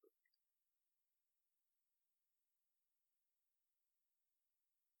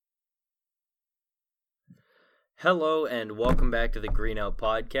Hello and welcome back to the Green Out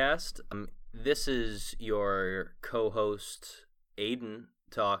Podcast. This is your co-host Aidan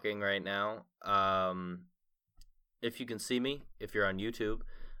talking right now. If you can see me, if you're on YouTube,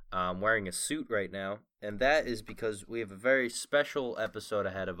 I'm wearing a suit right now, and that is because we have a very special episode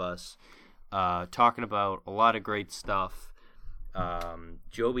ahead of us, talking about a lot of great stuff.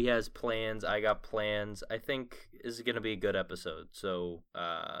 Joby has plans, I got plans. I think this is going to be a good episode, so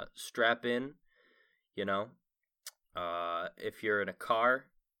strap in, you know. If you're in a car,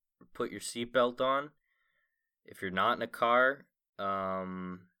 put your seatbelt on. If you're not in a car,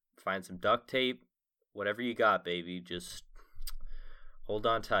 find some duct tape. Whatever you got, baby. Just hold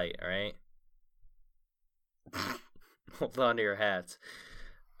on tight, alright? Hold on to your hats.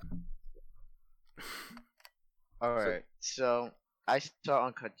 Alright, so I saw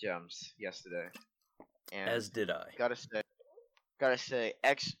Uncut Gems yesterday. And As did I. Gotta say,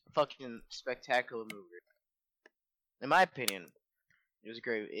 fucking spectacular movie. In my opinion, it was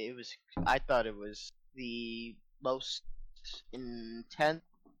great. I thought it was the most intense,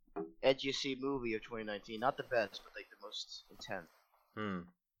 edgy movie of 2019. Not the best, but like the most intense.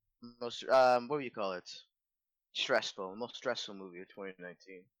 Most, what do you call it? Most stressful movie of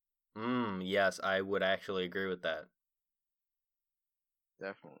 2019. Yes, I would actually agree with that.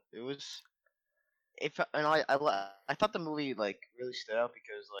 Definitely. It was, I thought the movie like really stood out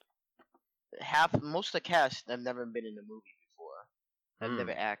because like, most of the cast have never been in a movie before. Have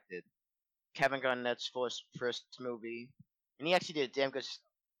never acted. Kevin Garnett's first movie, and he actually did a damn good,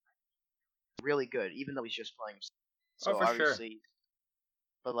 really good, even though he's just playing. So for obviously, sure.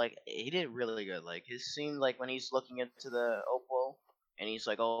 But like he did really good. Like his scene, like when he's looking into the opal and he's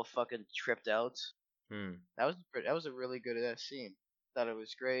like all fucking tripped out. That was a really good scene. Thought it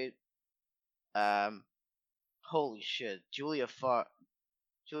was great. Holy shit, Julia Fox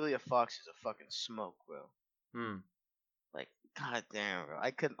is a fucking smoke, bro. Like, goddamn, bro.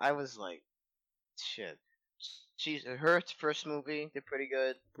 I was like, shit. Her first movie did pretty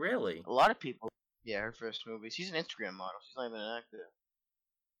good. Really? A lot of people. Yeah, her first movie. She's an Instagram model. She's not even an actor.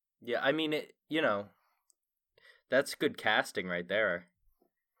 Yeah, I mean, that's good casting right there.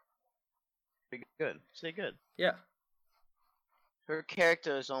 Pretty good. Say good. Yeah. Her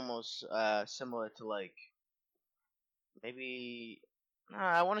character is almost similar to like maybe.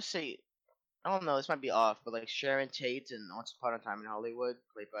 I want to say, I don't know, this might be off, but like Sharon Tate in Once Upon a Time in Hollywood,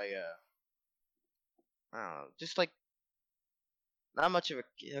 played by I don't know, just like not much of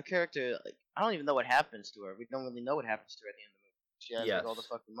her character. Like I don't even know what happens to her. We don't really know what happens to her at the end of the movie. She has like all the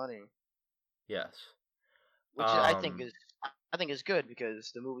fucking money. Yes. Which I think is good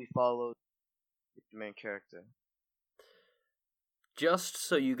because the movie follows the main character. Just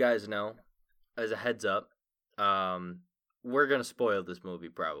so you guys know, as a heads up, we're going to spoil this movie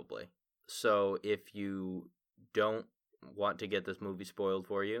probably. So if you don't want to get this movie spoiled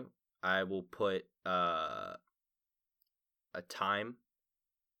for you, I will put a time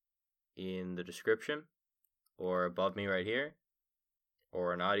in the description or above me right here,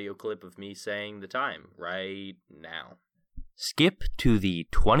 or an audio clip of me saying the time right now. Skip to the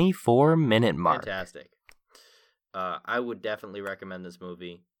 24-minute mark. Fantastic. I would definitely recommend this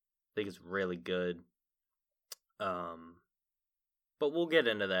movie. I think it's really good. But we'll get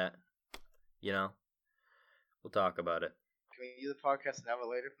into that. You know, we'll talk about it. Can we do the podcast an hour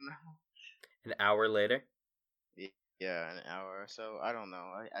later from now? An hour later? Yeah, an hour or so. I don't know.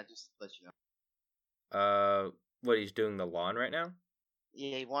 I just let you know. What, he's doing the lawn right now?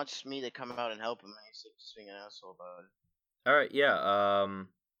 Yeah, he wants me to come out and help him, and he's like just being an asshole about it. Alright, yeah,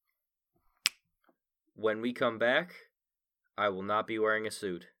 when we come back, I will not be wearing a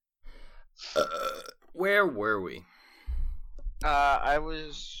suit. Where were we? I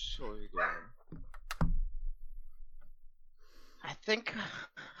was... What was we doing? I think...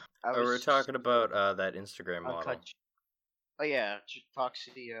 we were talking about that Instagram model. Oh yeah,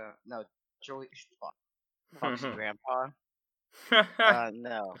 Foxy, no, Joey... Foxy Grandpa.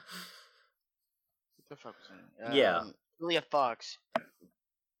 No. What the fuck was that? Yeah. Julia Fox.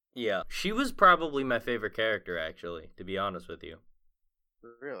 Yeah, she was probably my favorite character, actually, to be honest with you.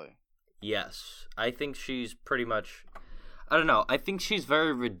 Really? Yes. I think she's pretty much... I don't know. I think she's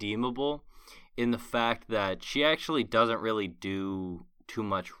very redeemable in the fact that she actually doesn't really do too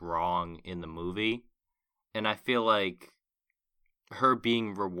much wrong in the movie. And I feel like her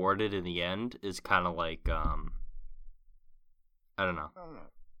being rewarded in the end is kind of like, I don't know.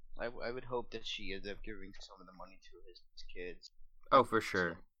 I would hope that she ends up giving some of the money to his kids. Oh, for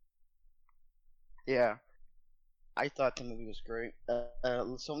sure. Yeah. I thought the movie was great.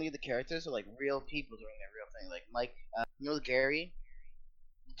 So many of the characters are like real people doing their real thing. Like Mike, Gary,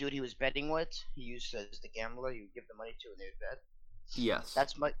 dude he was betting with, he used as the gambler. He would give the money to, and they would bet. Yes.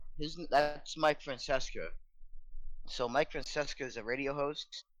 That's Mike Francesca. So Mike Francesca is a radio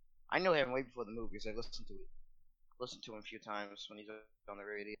host. I know him way before the movies. I listened to him a few times when he's on the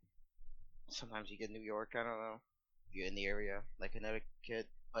radio. Sometimes you get New York. I don't know if you're in the area, like Connecticut.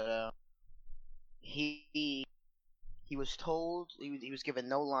 But he was told he was given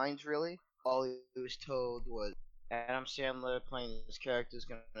no lines really. All he was told was Adam Sandler playing his character is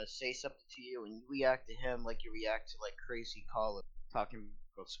gonna say something to you, and you react to him like you react to like crazy caller talking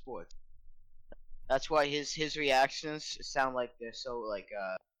about sports. That's why his reactions sound like they're so like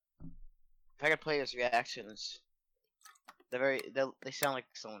if I could play his reactions, they sound like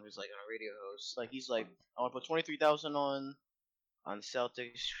someone who's like on a radio host. Like he's like, I want to put 23,000 on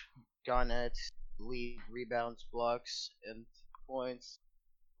Celtics, Garnett, lead, rebounds, blocks, and points.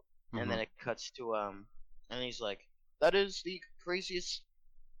 And then it cuts to and he's like, that is the craziest,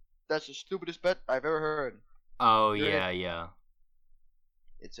 that's the stupidest bet I've ever heard. Oh yeah.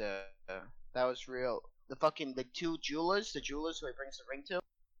 It's that was real. The two jewelers, the jewelers who he brings the ring to.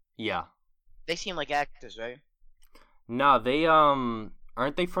 Yeah. They seem like actors, right? No, they aren't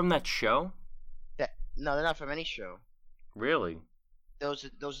they from that show? No, they're not from any show. Really? Those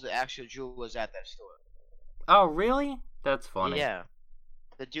are the actual jewelers at that store. Oh, really? That's funny. Yeah.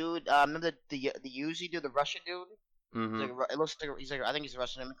 The dude, remember the Uzi dude, the Russian dude? Mm-hmm. It looks like I think he's a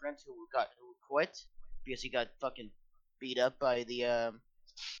Russian immigrant who quit because he got fucking beat up by the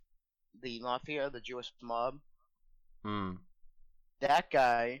mafia, the Jewish mob. That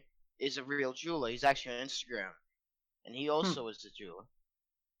guy is a real jeweler. He's actually on Instagram, and he also is a jeweler.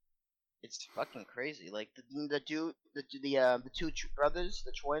 It's fucking crazy. Like the two brothers,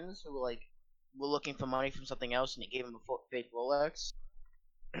 the twins, who were looking for money from something else, and he gave him a fake Rolex.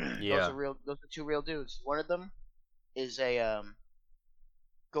 Yeah. Those are two real dudes. One of them is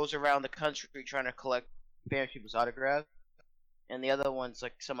goes around the country trying to collect famous people's autographs, and the other one's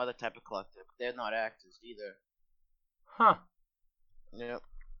like some other type of collector. They're not actors either. Huh. Yep.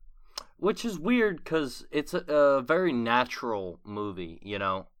 Which is weird because it's a very natural movie, you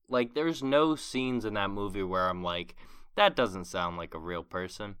know? Like, there's no scenes in that movie where I'm like, that doesn't sound like a real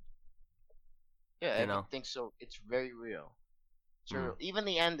person. Yeah, I think so. It's very real. It's real. Even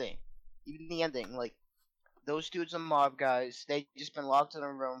the ending, like, those dudes are mob guys. They just been locked in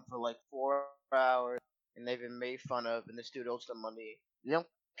a room for like 4 hours, and they've been made fun of, and this dude owes them money. They don't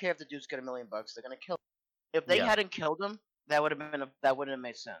care if the dude's got $1 million. They're gonna kill him. If they hadn't killed him, that wouldn't have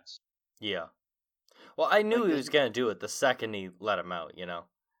made sense. Yeah. Well, I knew he was gonna do it the second he let him out, you know?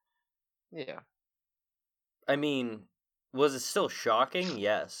 Yeah. I mean, was it still shocking?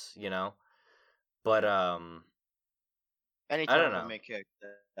 Yes, you know? But, anytime I don't know. A main character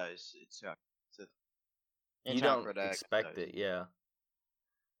dies, it's shocking. You don't expect it, yeah.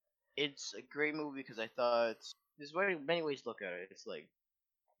 It's a great movie because I thought there's many ways to look at it. It's like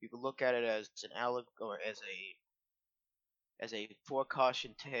you could look at it as an or as a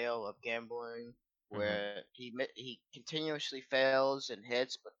forecaution tale of gambling, where he continuously fails and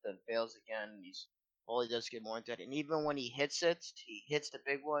hits, but then fails again. All he does is get more into it, and even when he hits the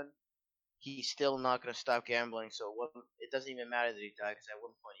big one. He's still not gonna stop gambling. So it doesn't even matter that he died, because at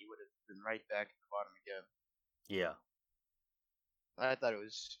one point he would have been right back at the bottom again. Yeah. I thought it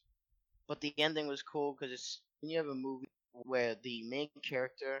was, but the ending was cool because it's when you have a movie where the main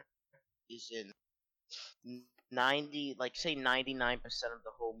character is in 99% of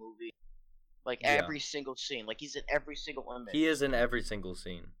the whole movie, like every single scene, like he's in every single image. He is in every single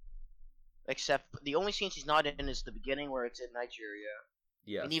scene. Except the only scenes he's not in is the beginning where it's in Nigeria.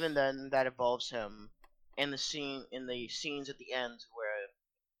 Yes. And even then, that involves him. And the scenes at the end where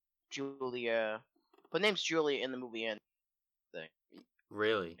Julia, her name's Julia in the movie end thing.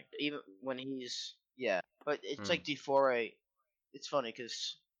 Really? Even when but it's like D4A. It's funny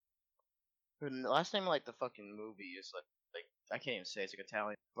because her last name like the fucking movie is like I can't even say it's like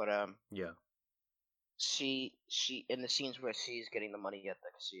Italian, but yeah. She in the scenes where she's getting the money at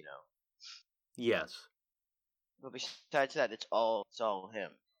the casino. Yes. But besides that, it's all him.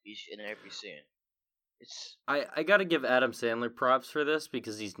 He's in every scene. I gotta give Adam Sandler props for this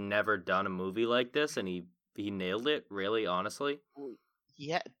because he's never done a movie like this, and he nailed it. Really, honestly. He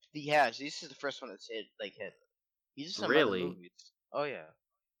has. This is the first one that's hit. He's just some really. Other movies. Oh yeah.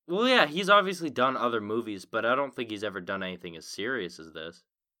 Well, yeah, he's obviously done other movies, but I don't think he's ever done anything as serious as this.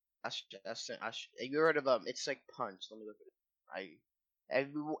 You heard of It's like Punch. Let me look at it.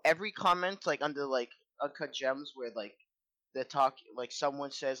 Every comment like under like Uncut Gems where like they talk like someone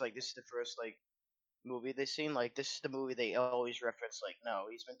says like this is the first like movie they've seen, like this is the movie they always reference, like no,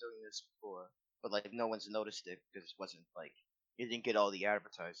 he's been doing this before, but like no one's noticed it because it wasn't like It didn't get all the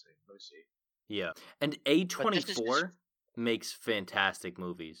advertising. Let's see. Yeah. And But this is just. A24 makes fantastic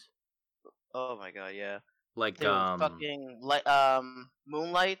movies. Oh my god, yeah. Like There was fucking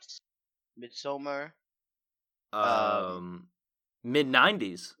Moonlight, Midsommar, um,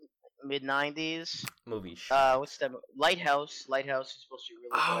 mid-90s mid-90s. movies. What's that? Lighthouse. Lighthouse is supposed to be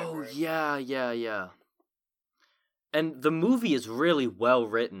really good. Oh, yeah. And the movie is really well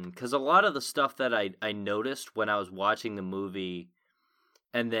written, because a lot of the stuff that I noticed when I was watching the movie,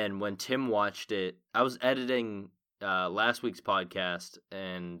 and then when Tim watched it, I was editing last week's podcast,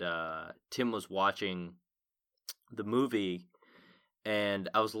 and Tim was watching the movie, and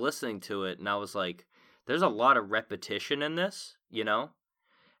I was listening to it, and I was like, there's a lot of repetition in this, you know?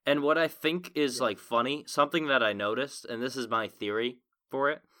 And what I think is, like, funny, something that I noticed, and this is my theory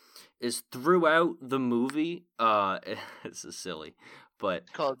for it, is throughout the movie, this is silly, but...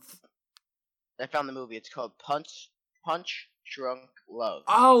 It's called... I found the movie. It's called Punch Drunk Love.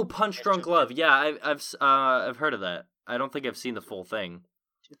 Oh, Punch Drunk Love. Yeah, I've heard of that. I don't think I've seen the full thing.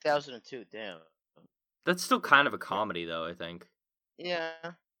 2002, damn. That's still kind of a comedy, though, I think.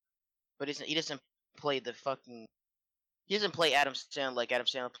 Yeah. But he doesn't play the fucking... He doesn't play Adam Sandler like Adam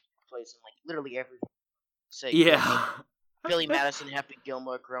Sandler plays in, like, literally every... Say, Yeah. Billy Madison, Happy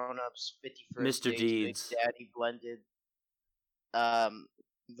Gilmore, Grown Ups, 51st Mr. Dates, Deeds. Big Daddy, Blended,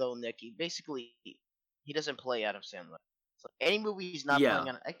 Lil Nicky. Basically, he doesn't play Adam Sandler. So any movie he's not playing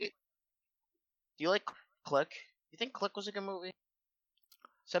on... do you like Click? You think Click was a good movie?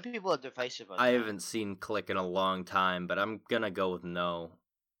 Some people are divisive on that. I haven't seen Click in a long time, but I'm gonna go with no.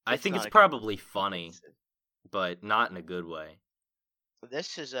 I think it's not a probably funny, but not in a good way.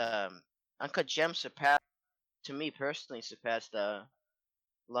 This is Uncut Gems surpassed, to me personally, surpassed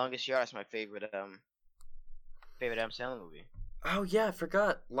Longest Yard as my favorite Adam Sandler movie. Oh yeah, I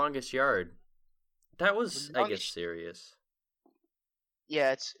forgot Longest Yard. That was, I guess, serious.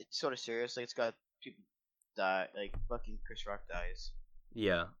 Yeah, it's sort of serious. Like, it's got people die, like fucking Chris Rock dies.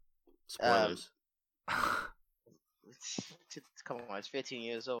 Yeah. Spoilers. Come on, it's 15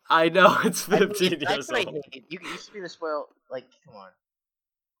 years old. I know, it's 15 years old. You used to be the spoil. Like, come on.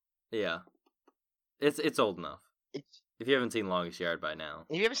 Yeah. It's old enough. If you haven't seen Longest Yard by now.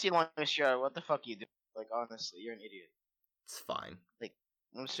 If you haven't seen Longest Yard, what the fuck are you doing? Like, honestly, you're an idiot. It's fine. Like,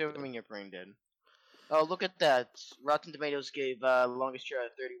 I'm assuming you're brain dead. Oh, look at that. Rotten Tomatoes gave Longest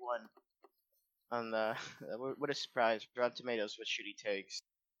Yard 31. On the what a surprise! Rotten Tomatoes with shitty takes.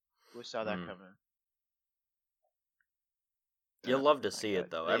 Who saw that coming? You'll love to see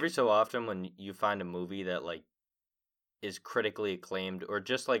it though. Every so often, when you find a movie that like is critically acclaimed or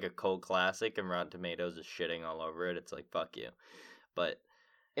just like a cult classic, and Rotten Tomatoes is shitting all over it, it's like fuck you. But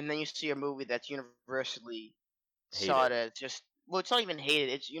and then you see a movie that's universally sought as just it's not even hated.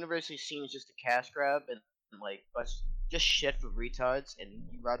 It's universally seen as just a cash grab and like just shit for retards, and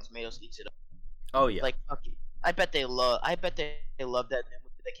Rotten Tomatoes eats it up. Oh yeah. Like fuck you. I bet they love that new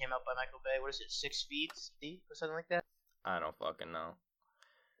movie that came out by Michael Bay. What is it, 6 feet deep or something like that? I don't fucking know.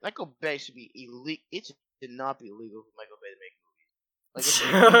 Michael Bay should be illegal. It should not be illegal for Michael Bay to make movies.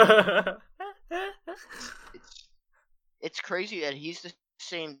 It's crazy that he's the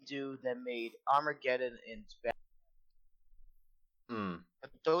same dude that made Armageddon and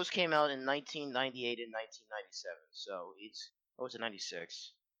those came out in 1998 and 1997. So what was it,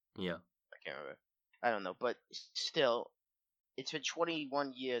 96? Yeah. I can't remember. I don't know, but still, it's been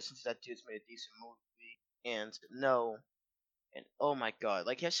 21 years since that dude's made a decent movie, and oh my god,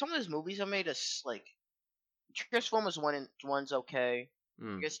 like some of those movies are made us like, Transformers 1's okay,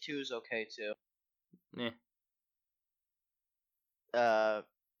 I guess 2 is okay too. Yeah.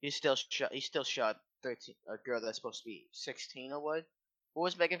 He still shot 13, a girl that's supposed to be 16 or what? What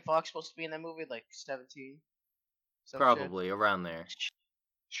was Megan Fox supposed to be in that movie? Like 17? Probably around there.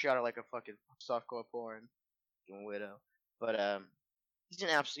 Shot her like a fucking softcore porn, fucking widow. But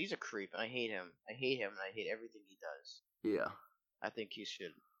he's a creep. And I hate him. And I hate everything he does. Yeah. I think he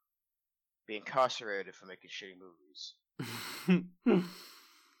should be incarcerated for making shitty movies.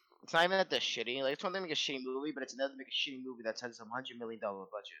 It's not even that they're shitty. Like, it's one thing to make a shitty movie, but it's another to make a shitty movie that has a $100 million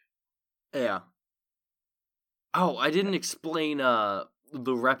budget. Yeah. Oh, I didn't explain the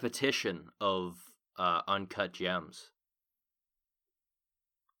repetition of Uncut Gems.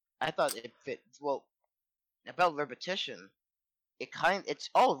 I thought it fit well. About repetition, it's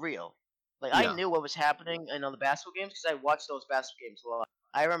all real. Like, I knew what was happening in all the basketball games because I watched those basketball games a lot.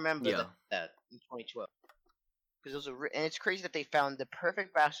 I remember that in 2012 because and it's crazy that they found the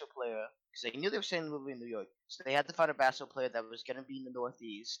perfect basketball player because they knew they were setting the movie in New York, so they had to find a basketball player that was going to be in the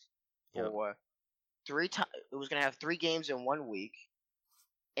Northeast for 3 times. It was going to have 3 games in 1 week,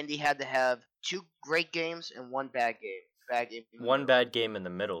 and they had to have 2 great games and 1 bad game bad game. One bad game in the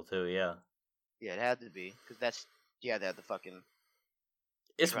middle too. Yeah. Yeah, it had to be because they had the fucking.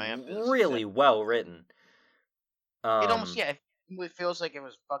 It's triumphant really success. well written. It almost it feels like it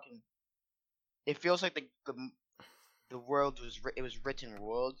was fucking. It feels like the world was written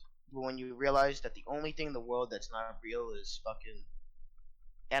world, but when you realize that the only thing in the world that's not real is fucking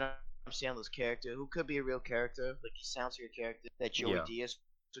Adam Sandler's character, who could be a real character, like he sounds like a character that Joey Diaz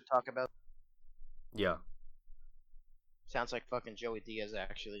would talk about. Yeah. Sounds like fucking Joey Diaz,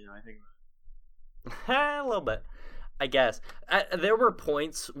 actually. No, I think. A little bit, I guess. There were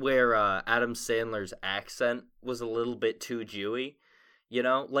points where Adam Sandler's accent was a little bit too Jewy. You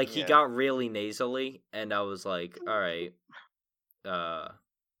know, like he got really nasally, and I was like, all right. I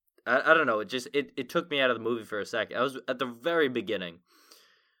don't know. It took me out of the movie for a second. I was at the very beginning,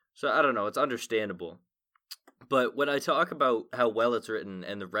 so I don't know. It's understandable, but when I talk about how well it's written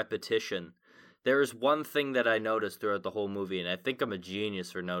and the repetition, there is one thing that I noticed throughout the whole movie, and I think I'm a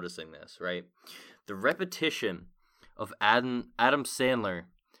genius for noticing this. Right, the repetition of Adam Sandler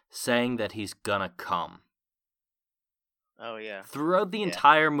saying that he's gonna come. Oh yeah. Throughout the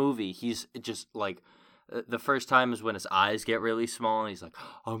entire movie, he's just like. The first time is when his eyes get really small and he's like,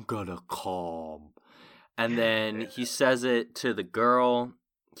 I'm gonna come. And then he says it to the girl.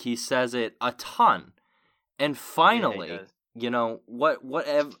 He says it a ton. And finally, you know, what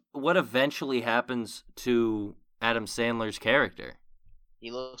eventually happens to Adam Sandler's character? He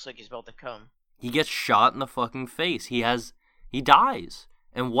looks like he's about to come. He gets shot in the fucking face. He dies.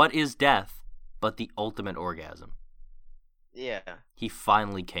 And what is death but the ultimate orgasm? Yeah. He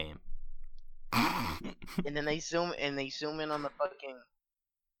finally came. And then they zoom in on the fucking.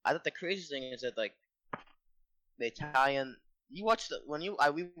 I thought the craziest thing is that like they tie in. You watch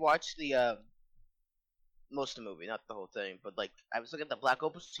we watched the most of the movie, not the whole thing, but like I was looking at the Black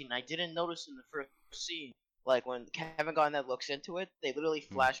Opal scene. And I didn't notice in the first scene, like when Kevin Garnett looks into it, they literally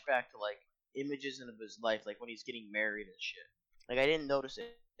flash back to like images of his life, like when he's getting married and shit. Like I didn't notice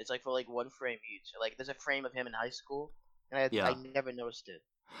it. It's like for like one frame each. Like there's a frame of him in high school, and I never noticed it.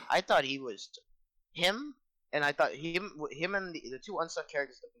 I thought he was him, and I thought him and the two unsung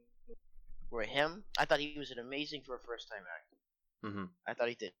characters were him. I thought he was an amazing for a first time actor. Mm-hmm. I thought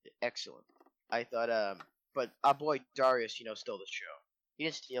he did excellent. I thought, but our boy Darius, stole the show. He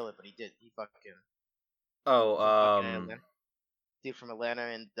didn't steal it, but he did. He fucking. Dude from Atlanta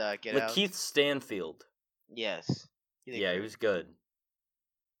and Get Out. Lakeith Stanfield. Yes. He was good.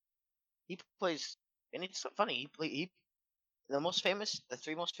 He plays, and it's so funny. The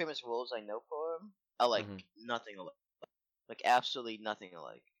three most famous roles I know for him are like nothing alike, like absolutely nothing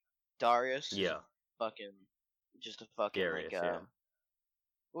alike. Darius, fucking, just a fucking Darius,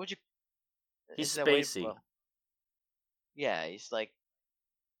 what would you? He's spacey. Yeah, he's like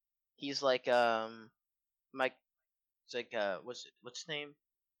Mike. It's like what's his name?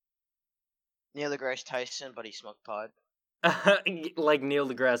 Neil deGrasse Tyson, but he smoked pot. Like Neil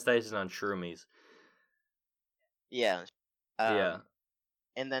deGrasse Tyson on shroomies. Yeah. Yeah.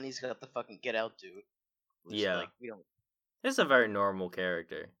 And then he's got the fucking Get Out dude. Like, we don't. It's a very normal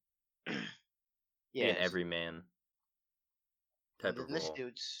character. Yeah. An everyman type of role.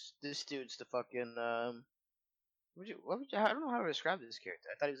 This dude's the fucking I don't know how to describe this character.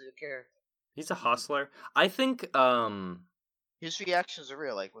 I thought he was a good character. He's a hustler. I think his reactions are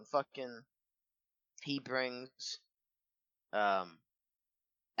real. Like when fucking he brings Adam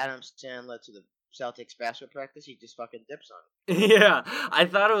Sandler to the Celtics basketball practice, he just fucking dips on it. Yeah, I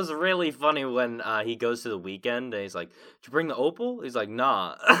thought it was really funny when he goes to the weekend and he's like, "Did you bring the opal?" He's like,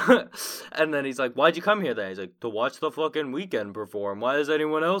 "Nah." And then he's like, "Why'd you come here then?" He's like, "To watch the fucking Weeknd perform. Why is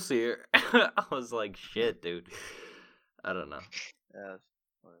anyone else here?" I was like, "Shit, dude." I don't know. Yeah.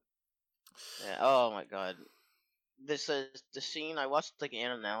 Oh my god. This is the scene. I watched like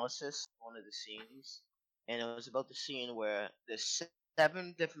an analysis of one of the scenes, and it was about the scene where there's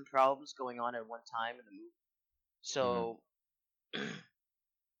 7 different problems going on at one time in the movie. So,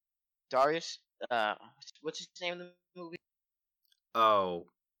 Darius, what's his name in the movie? Oh,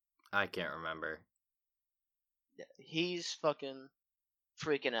 I can't remember. He's fucking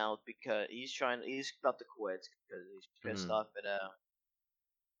freaking out because he's about to quit because he's pissed off at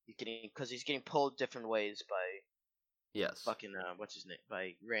he's getting pulled different ways by fucking what's his name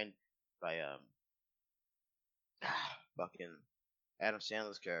by fucking Adam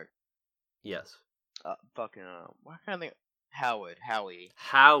Sandler's character. Yes. Fucking what kind of thing?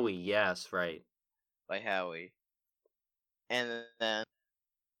 Howie, yes, right. By Howie. And then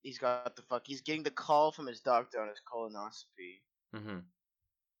he's getting the call from his doctor on his colonoscopy. Mm-hmm.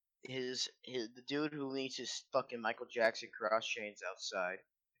 The dude who needs his fucking Michael Jackson cross chains outside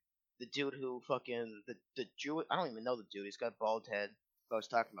the dude who fucking the Jew. I don't even know the dude. He's got a bald head. Who I was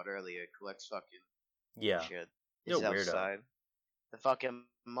talking about earlier. Collects fucking Yeah. shit. You're Is a weirdo. outside. The fucking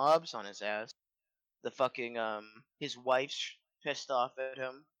mob's on his ass. The fucking his wife's pissed off at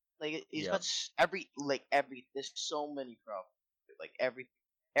him. Like he's got Yep. every. There's so many problems. Like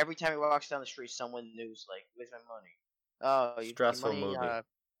every time he walks down the street, someone new's like, "Where's my money? Oh, your Stressful money. movie.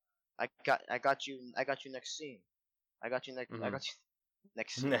 I got you next scene. I got you next. I Mm-hmm. got you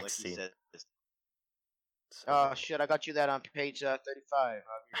next scene." Like Next he scene. said. So Oh shit! I got you that on page 35.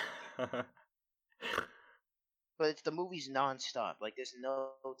 bad. But it's the movie's non-stop. Like there's no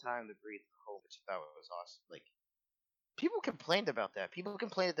time to breathe. The whole which I thought was awesome. Like people complained about that. People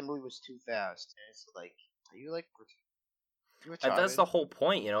complained that the movie was too fast, and it's like, are you like you And that's retarded? the whole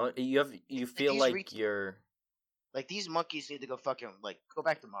point, you know. You Like feel like you're like these monkeys need to go fucking like go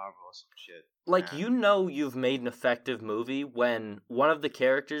back to Marvel or some shit. like Nah. you've made an effective movie when one of the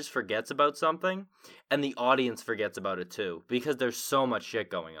characters forgets about something and the audience forgets about it too because there's so much shit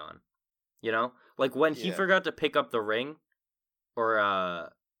going on. You know? Like when he Yeah. forgot to pick up the ring or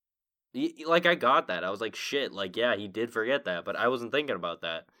like I got that. I was like shit, like yeah, he did forget that, but I wasn't thinking about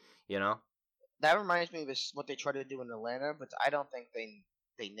that, you know? That reminds me of what they tried to do in Atlanta, but I don't think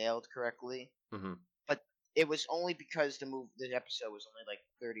they nailed correctly. Mhm. But it was only because the episode was only like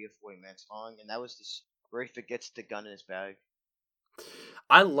 30 or 40 minutes long, and that was this where he forgets the gun in his bag.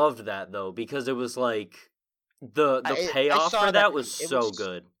 I loved that though because it was like the I payoff saw for that that was it so was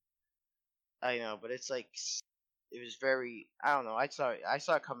good. I know, but it's like it was very I don't know. I saw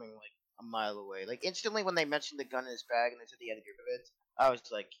it coming like a mile away. Like instantly when they mentioned the gun in his bag and they said he had to get rid of it, I was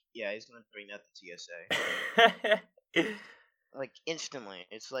like, yeah, he's gonna bring that to TSA. Like instantly,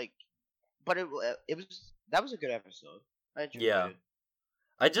 it's like, but it was that was a good episode. I enjoyed Yeah. it.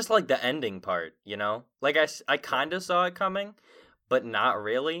 I just like the ending part, you know? Like I kind of saw it coming, but not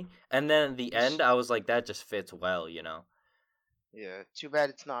really. And then at the This end I was like that just fits well, you know. yeah, too bad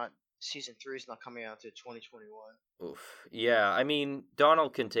it's not season 3 is not coming out to 2021. Oof. Yeah, I mean,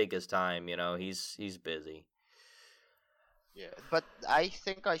 Donald can take his time, you know. He's busy. Yeah, but I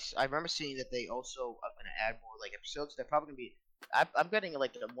think I remember seeing that they also are gonna add more like episodes. They're probably gonna be. I'm getting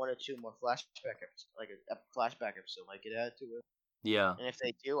like one or two more flashback episodes, like a flashback episode might get added to it. Yeah. And if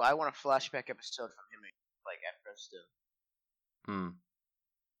they do, I want a flashback episode from him, like at Princeton. Hmm.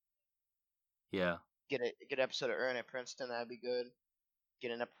 Yeah. Get a good episode of Ern at Princeton. That'd be good.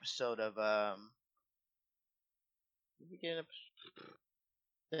 Get an episode of maybe get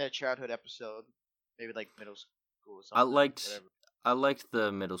a childhood episode, maybe like middle school or I something. liked Whatever. I liked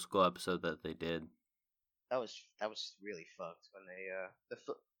the middle school episode that they did. That was really fucked when they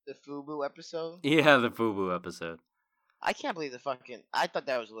the Fubu episode. Yeah, the Fubu episode. I can't believe the fucking. I thought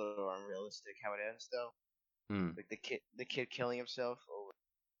that was a little unrealistic how it ends though. Hmm. Like the kid killing himself.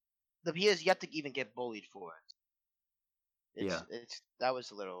 He has yet to even get bullied for it. Yeah. It's that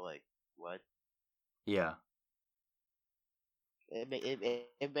was a little like what? Yeah.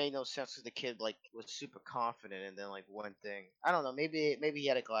 It made no sense because the kid like was super confident and then like one thing I don't know maybe he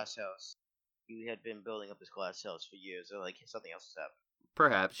had a glass house. He had been building up his glass house for years or like something else has happened.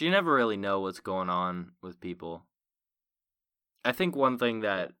 Perhaps. You never really know what's going on with people. I think one thing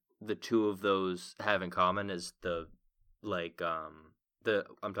that the two of those have in common is the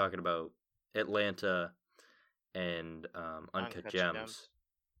I'm talking about Atlanta and Uncut Gems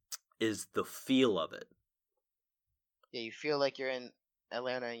is the feel of it. Yeah, you feel like you're in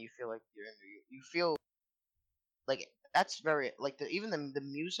Atlanta and you feel like you're in you feel like that's very like even the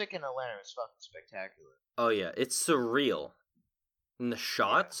music in Atlanta is fucking spectacular. Oh yeah, it's surreal. And the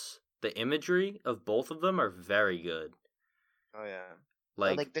shots, the imagery of both of them are very good. Oh yeah.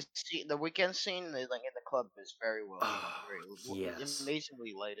 Like The weekend scene, like in the club, is very well. yes.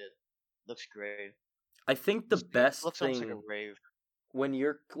 Amazingly lighted. Looks great. I think the best Looks almost like a thing rave. when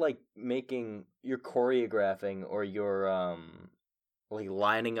you're like you're choreographing or you're like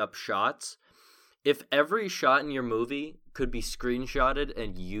lining up shots, if every shot in your movie could be screenshotted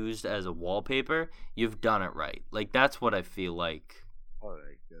and used as a wallpaper, you've done it right. Like that's what I feel like. Oh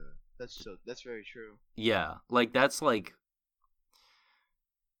my god, that's very true. Yeah, like that's like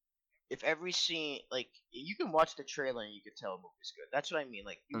If every scene, like you can watch the trailer and you can tell a movie's good. That's what I mean.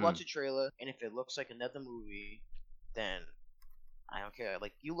 Like you watch a trailer and if it looks like another movie, then I don't care.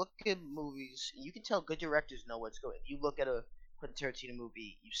 Like you look at movies, you can tell good directors know what's going. If you look at a Quentin Tarantino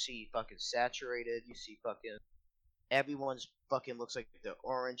movie, you see fucking saturated. You see fucking everyone's fucking looks like the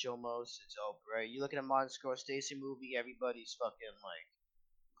orange almost. It's all bright. You look at a Martin Scorsese movie, everybody's fucking like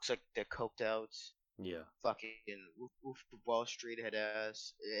looks like they're coked out. yeah. Fucking Wolf of Wall Street head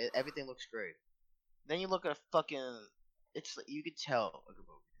ass. Everything looks great. Then you look at a fucking. It's you can tell a good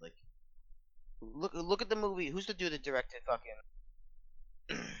movie. Like Look at the movie. Who's the dude that directed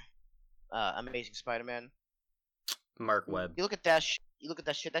fucking Amazing Spider-Man? Mark Webb. You look at that. You look at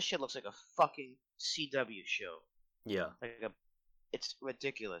that shit. That shit looks like a fucking CW show. Yeah. It's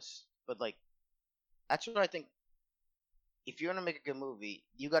ridiculous. But like, that's what I think. If you're gonna make a good movie,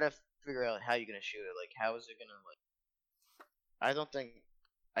 you gotta figure out how you're gonna shoot it. Like, how is it gonna like? I don't think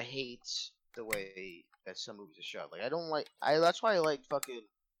I hate the way that some movies are shot. Like, I don't like. That's why I like fucking.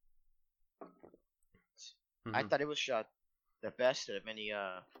 I thought it was shot the best of any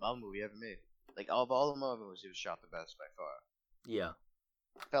Marvel movie ever made. Like, of all the Marvel movies, it was shot the best by far. Yeah.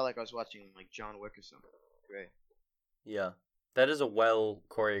 I felt like I was watching like John Wick or something. Great. Yeah. That is a well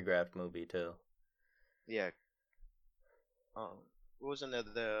choreographed movie too. Yeah. What was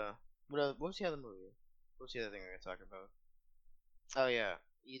another? What was the other movie? What was the other thing we were gonna talk about? Oh yeah,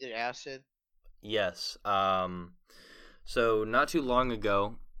 you did Acid. Yes. So not too long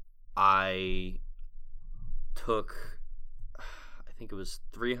ago, I took, I think it was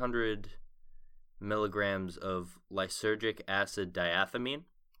 300 milligrams of lysergic acid diethylamide.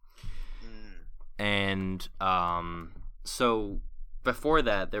 And so before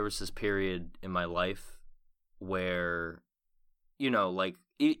that, there was this period in my life where, you know, like,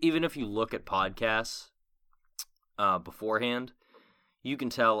 even if you look at podcasts beforehand, you can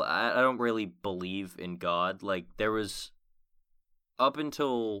tell I don't really believe in God. Like, there was, up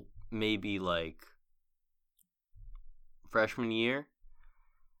until maybe, like, freshman year,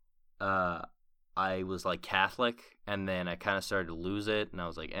 I was, like, Catholic, and then I kind of started to lose it, and I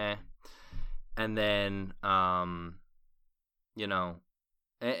was like, eh. And then, you know,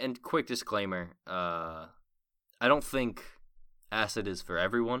 and quick disclaimer, I don't think acid is for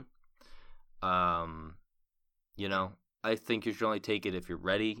everyone. You know, I think you should only take it if you're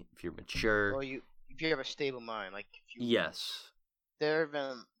ready, if you're mature. Or if you have a stable mind, like if you. Yes. There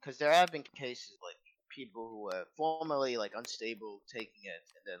have been cases like people who were formerly like unstable taking it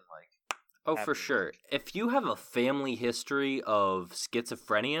and then like. Oh, for sure. If you have a family history of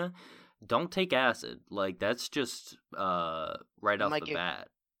schizophrenia, don't take acid. Like, that's just right off the bat.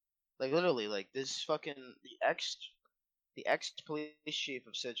 Like, literally, like, this fucking the ex police chief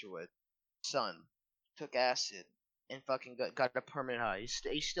of Sedgwick, son, took acid and fucking got a permanent high.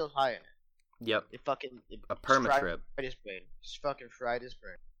 He's still high in it. Yep. A perma trip. His brain. Just fucking fried his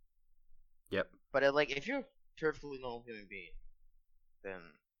brain. Yep. But like, if you're a perfectly normal human being, then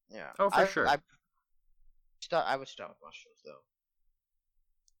yeah. Oh, for sure. I would start with mushrooms though.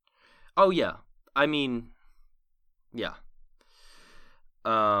 Oh yeah. I mean, yeah.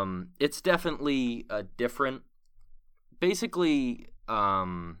 It's definitely different. Basically,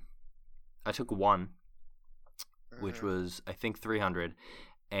 I took one, which was, I think, 300,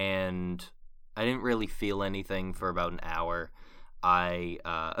 and I didn't really feel anything for about an hour.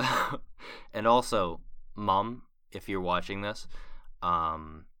 And also, Mom, if you're watching this,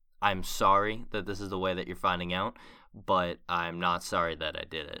 I'm sorry that this is the way that you're finding out, but I'm not sorry that I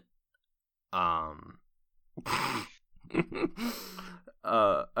did it.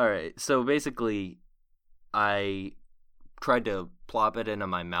 Alright, so basically, I tried to plop it into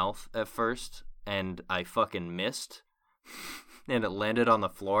my mouth at first, and I fucking missed, and it landed on the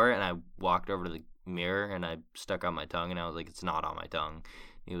floor, and I walked over to the mirror, and I stuck out my tongue, and I was like, it's not on my tongue.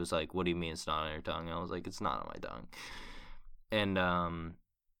 He was like, what do you mean it's not on your tongue? And I was like, it's not on my tongue. And,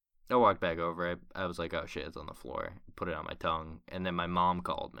 I walked back over. I was like, oh shit, it's on the floor. Put it on my tongue. And then my mom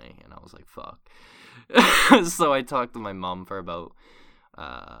called me, and I was like, fuck. So I talked to my mom for about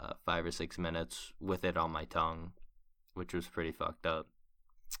 5 or 6 minutes with it on my tongue, which was pretty fucked up.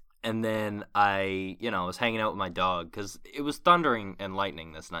 And then I was hanging out with my dog, because it was thundering and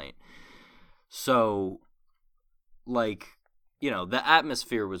lightning this night. So, like, the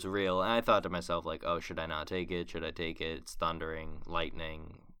atmosphere was real, and I thought to myself, like, oh, should I not take it? Should I take it? It's thundering,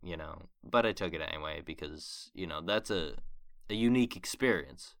 lightning, But I took it anyway, because, that's a unique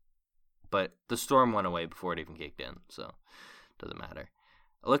experience. But the storm went away before it even kicked in, so it doesn't matter.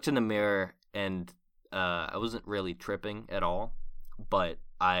 I looked in the mirror, and I wasn't really tripping at all, but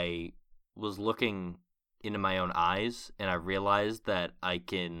I was looking into my own eyes, and I realized that I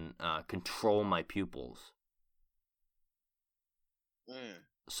can control my pupils.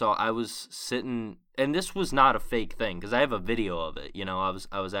 So I was sitting, and this was not a fake thing, because I have a video of it.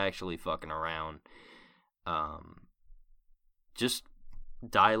 I was actually fucking around, just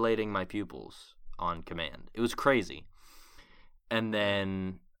dilating my pupils on command. It was crazy. And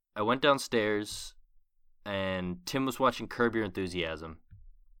then I went downstairs, and Tim was watching Curb Your Enthusiasm.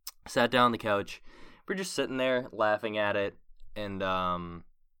 Sat down on the couch. We're just sitting there laughing at it, and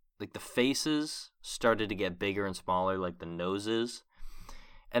like the faces started to get bigger and smaller, like the noses.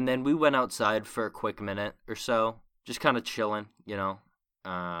 And then we went outside for a quick minute or so, just kind of chilling, Yeah.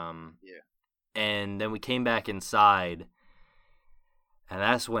 And then we came back inside, and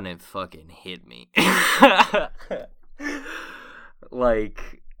that's when it fucking hit me.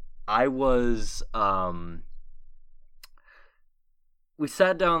 Like, I was, we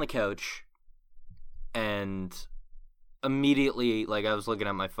sat down on the couch, and immediately, like, I was looking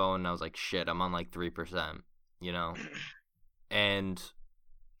at my phone, and I was like, shit, I'm on, like, 3%, And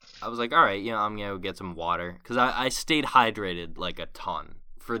I was like, all right, I'm going to get some water. Because I stayed hydrated, like, a ton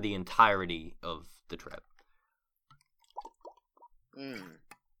for the entirety of the trip.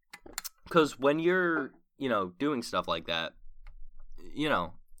 Because when you're, doing stuff like that, you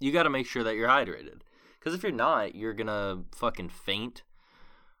got to make sure that you're hydrated. Because if you're not, you're going to fucking faint,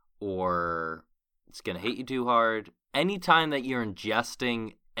 or it's going to hit you too hard. Anytime that you're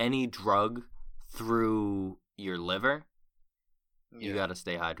ingesting any drug through your liver, you got to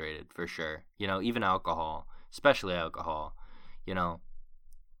stay hydrated for sure. Even alcohol, especially alcohol,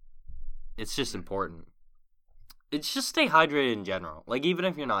 it's just important. It's just stay hydrated in general. Like, even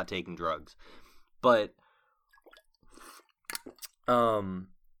if you're not taking drugs. But,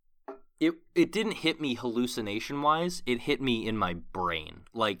 it didn't hit me hallucination-wise. It hit me in my brain.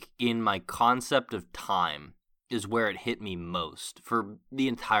 Like, in my concept of time is where it hit me most for the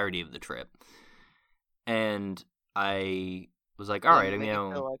entirety of the trip. And I was like, all right, Did it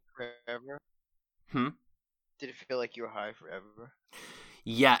feel like forever? Did it feel like you were high forever?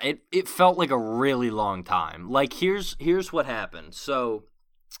 Yeah, it felt like a really long time. Like, here's what happened. So,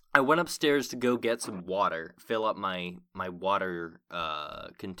 I went upstairs to go get some water, fill up my water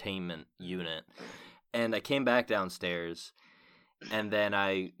containment unit, and I came back downstairs, and then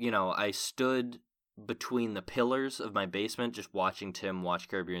I stood between the pillars of my basement just watching Tim watch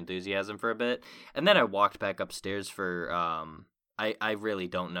Curb Your Enthusiasm for a bit, and then I walked back upstairs for, I really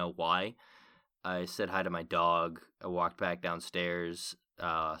don't know why. I said hi to my dog, I walked back downstairs,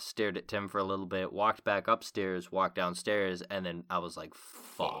 stared at Tim for a little bit, walked back upstairs, walked downstairs, and then I was like,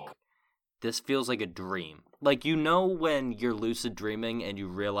 fuck. This feels like a dream. Like, when you're lucid dreaming and you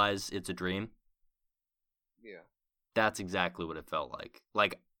realize it's a dream? Yeah. That's exactly what it felt like.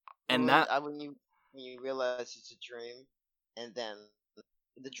 Like, and when you realize it's a dream, and then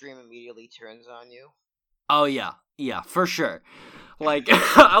the dream immediately turns on you. Oh, yeah. Yeah, for sure. Like,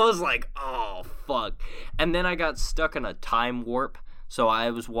 I was like, oh, fuck. And then I got stuck in a time warp. So I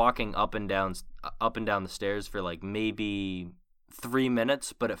was walking up and down the stairs for like maybe 3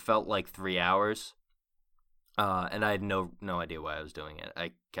 minutes, but it felt like 3 hours. And I had no idea why I was doing it.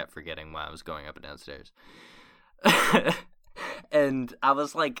 I kept forgetting why I was going up and downstairs. And I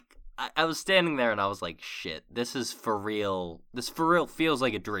was like, I was standing there and I was like, shit, this is for real. This for real feels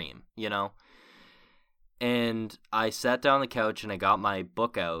like a dream, And I sat down on the couch and I got my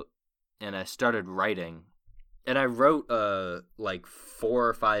book out and I started writing. And I wrote, like 4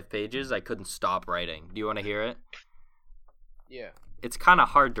 or 5 pages. I couldn't stop writing. Do you want to hear it? Yeah. It's kind of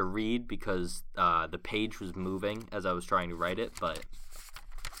hard to read because the page was moving as I was trying to write it, but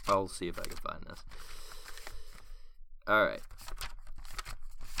I'll see if I can find this. All right.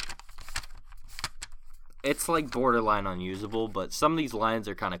 It's like borderline unusable, but some of these lines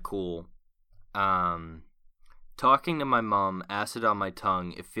are kind of cool. Talking to my mom, acid on my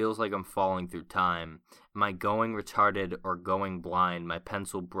tongue, it feels like I'm falling through time. Am I going retarded or going blind? My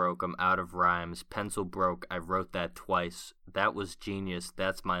pencil broke, I'm out of rhymes. Pencil broke, I wrote that twice. That was genius,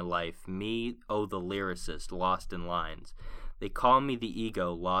 that's my life. Me, oh the lyricist, lost in lines. They call me the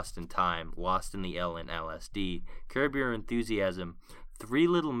ego, lost in time, lost in the L in LSD. Curb Your Enthusiasm, 3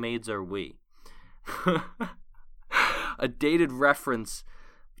 little maids are we. A dated reference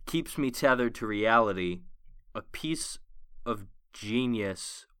keeps me tethered to reality. A piece of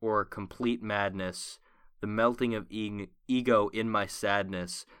genius or complete madness, the melting of ego in my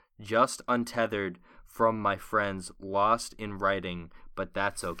sadness, just untethered from my friends, lost in writing, but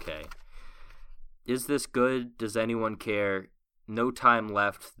that's okay. Is this good? Does anyone care? No time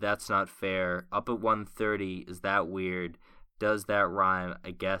left, that's not fair. Up at 1:30, is that weird? Does that rhyme?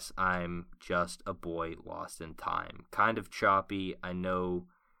 I guess I'm just a boy lost in time. Kind of choppy, I know.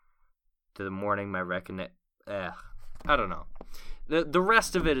 To the morning, my I don't know. The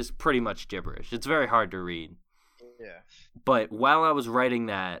rest of it is pretty much gibberish. It's very hard to read. Yeah. But while I was writing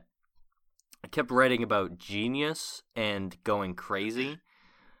that, I kept writing about genius and going crazy.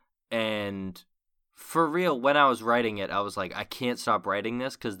 And for real, when I was writing it, I was like, I can't stop writing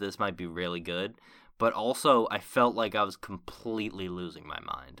this because this might be really good. But also, I felt like I was completely losing my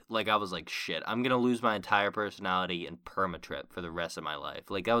mind. Like, I was like, shit, I'm going to lose my entire personality and permatrip for the rest of my life.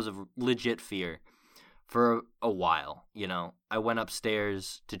 Like, that was a legit fear for a while, I went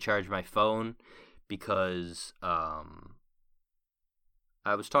upstairs to charge my phone because I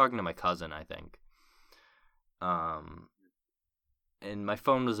was talking to my cousin, I think. And my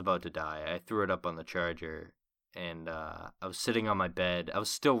phone was about to die. I threw it up on the charger, and I was sitting on my bed. I was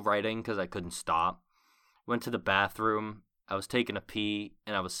still writing because I couldn't stop. Went to the bathroom. I was taking a pee,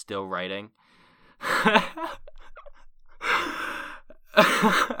 and I was still writing.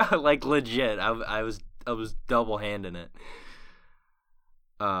 Like, legit. I was double-handing it.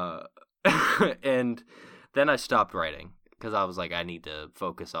 And then I stopped writing because I was like, I need to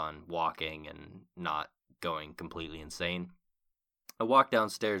focus on walking and not going completely insane. I walked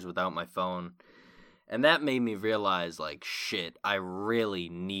downstairs without my phone, and that made me realize, like, shit, I really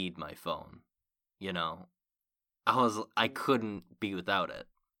need my phone. I couldn't be without it.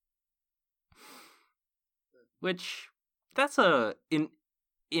 Which, that's in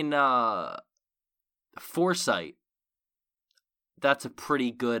foresight, that's a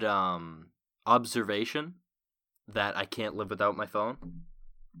pretty good observation that I can't live without my phone.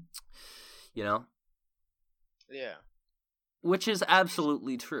 Yeah. Which is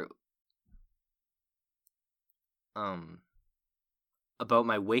absolutely true. About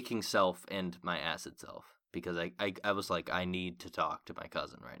my waking self and my acid self. Because I was like, I need to talk to my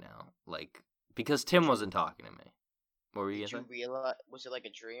cousin right now. Like, because Tim wasn't talking to me. What were you Did you realize, was it like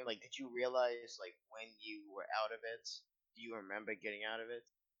a dream? Like, did you realize, like, when you were out of it? Do you remember getting out of it?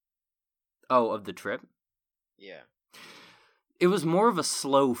 Oh, of the trip? Yeah. It was more of a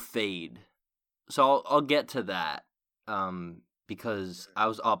slow fade. So I'll get to that. Because I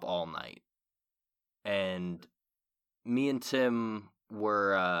was up all night. And me and Tim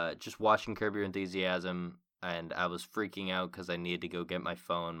were just watching Curb Your Enthusiasm, and I was freaking out because I needed to go get my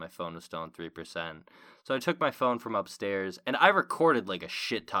phone. My phone was still on 3%. So I took my phone from upstairs, and I recorded, like, a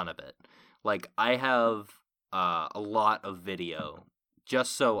shit ton of it. Like, I have a lot of video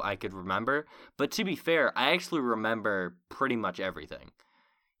just so I could remember. But to be fair, I actually remember pretty much everything.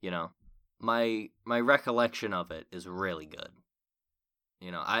 My recollection of it is really good.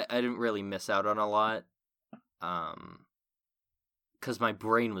 I didn't really miss out on a lot. Because my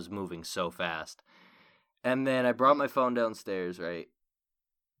brain was moving so fast. And then I brought my phone downstairs, right?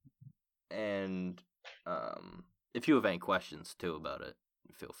 And if you have any questions, too, about it,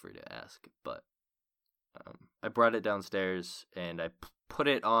 feel free to ask. But I brought it downstairs, and I put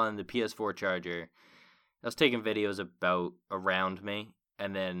it on the PS4 charger. I was taking videos around me,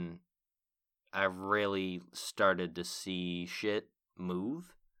 and then I really started to see shit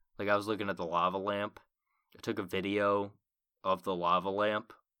move. Like, I was looking at the lava lamp. I took a video of the lava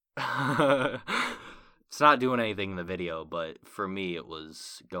lamp. It's not doing anything in the video, but for me, it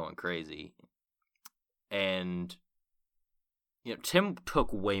was going crazy. And, Tim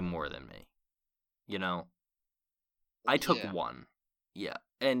took way more than me. I took one. Yeah.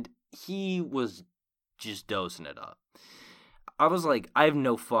 And he was just dosing it up. I was like, I have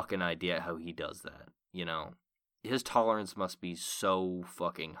no fucking idea how he does that. His tolerance must be so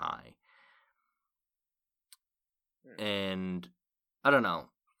fucking high. And I don't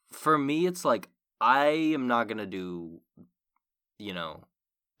know. For me, it's like, I am not going to do,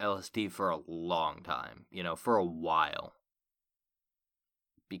 LSD for a long time, for a while.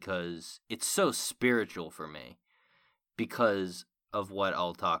 Because it's so spiritual for me. Because of what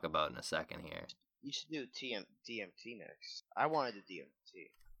I'll talk about in a second here. You should do DMT next. I wanted to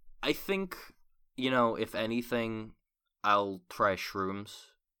DMT. I think, if anything, I'll try shrooms.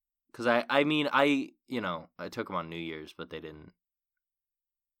 Because I took them on New Year's, but they didn't.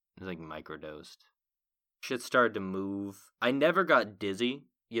 It was like microdosed. Shit started to move. I never got dizzy,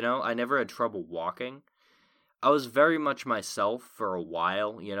 I never had trouble walking. I was very much myself for a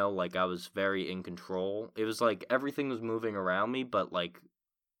while, like I was very in control. It was like everything was moving around me, but like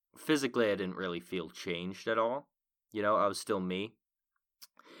physically I didn't really feel changed at all. I was still me.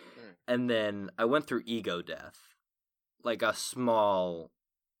 And then I went through ego death. Like a small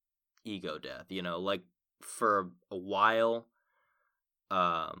ego death, like for a while.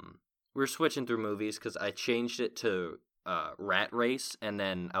 We were switching through movies because I changed it to Rat Race, and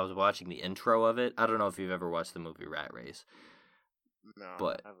then I was watching the intro of it. I don't know if you've ever watched the movie Rat Race. No,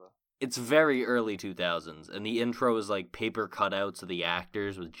 but never. It's very early 2000s, and the intro is like paper cutouts of the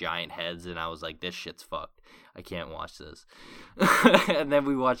actors with giant heads, and I was like, this shit's fucked. I can't watch this. And then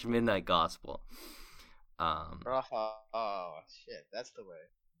we watched Midnight Gospel. Oh, shit, that's the way.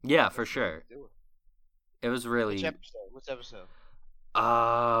 Yeah, for sure. It was really... Which episode?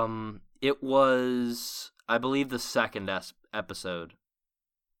 It was, I believe, the second episode.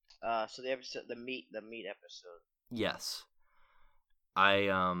 So the episode, the meat episode. Yes. I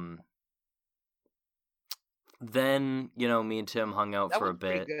Then, me and Tim hung out That for a one's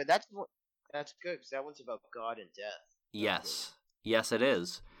pretty bit. good. That's good because that one's about God and death. Yes. Yes, it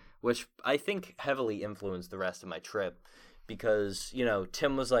is. Which I think heavily influenced the rest of my trip because,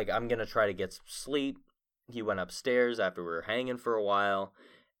 Tim was like, I'm going to try to get some sleep. He went upstairs after we were hanging for a while.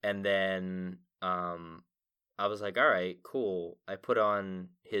 And then I was like, all right, cool. I put on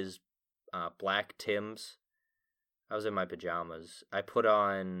his black Tims. I was in my pajamas. I put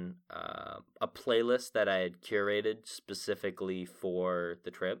on a playlist that I had curated specifically for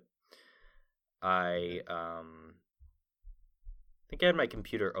the trip. I think I had my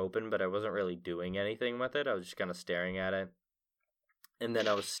computer open, but I wasn't really doing anything with it. I was just kind of staring at it. And then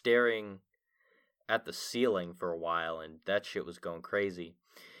I was staring at the ceiling for a while, and that shit was going crazy.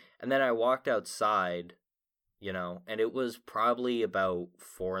 And then I walked outside, and it was probably about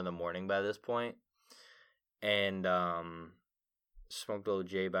 4 a.m. by this point. And smoked a little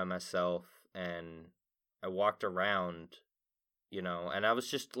J by myself, and I walked around, and I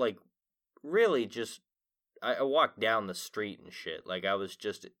was just like, really just, I walked down the street and shit. Like, I was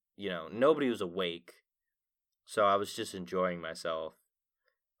just, nobody was awake. So I was just enjoying myself.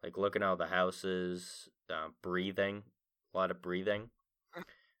 Like, looking at all the houses, breathing. A lot of breathing.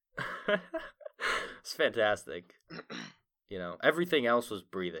 It's fantastic. Everything else was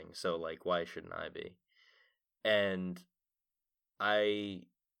breathing. So, like, why shouldn't I be? And I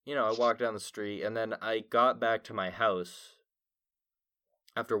walked down the street. And then I got back to my house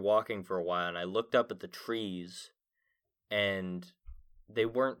after walking for a while, and I looked up at the trees, and they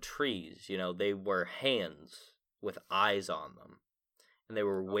weren't trees, they were hands with eyes on them, and they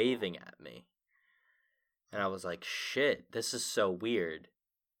were waving at me. And I was like, shit, this is so weird.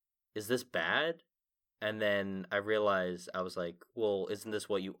 Is this bad? And then I realized, I was like, well, isn't this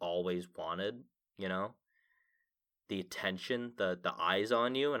what you always wanted, The attention, the eyes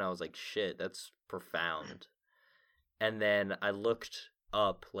on you? And I was like, shit, that's profound. And then I looked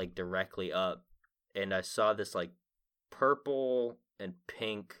up, like directly up, and I saw this like purple and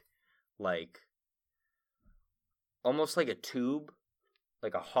pink, like almost like a tube,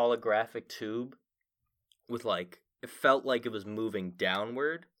 like a holographic tube with like, it felt like it was moving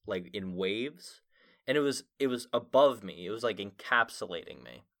downward, like in waves, and it was above me. It was like encapsulating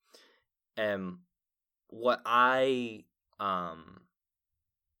me. And what I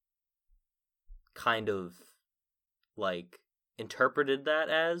kind of like interpreted that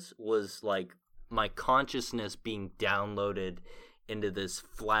as was like my consciousness being downloaded into this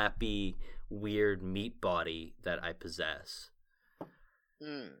flappy, weird meat body that I possess.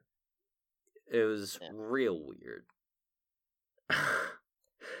 It was real weird.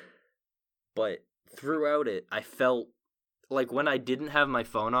 But throughout it, I felt like when I didn't have my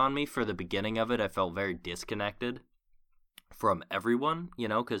phone on me for the beginning of it, I felt very disconnected from everyone,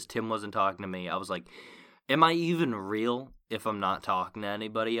 because Tim wasn't talking to me. I was like, am I even real if I'm not talking to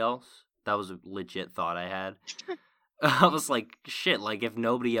anybody else? That was a legit thought I had. I was like, shit, like, if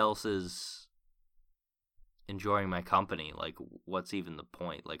nobody else is enjoying my company, like, what's even the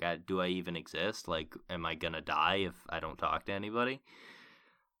point? Like, do I even exist? Like, am I gonna die if I don't talk to anybody?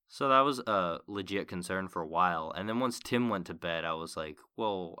 So that was a legit concern for a while. And then once Tim went to bed, I was like,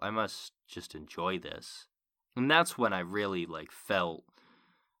 well, I must just enjoy this. And that's when I really, like, felt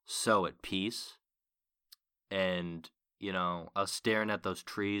so at peace. And, I was staring at those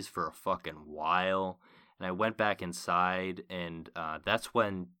trees for a fucking while. And I went back inside, and that's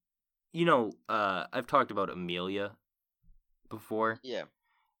when, I've talked about Amelia before. Yeah.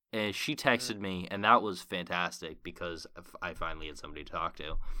 And she texted me, and that was fantastic because I finally had somebody to talk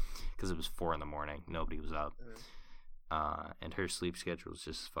to, because it was 4 a.m. Nobody was up. And her sleep schedule was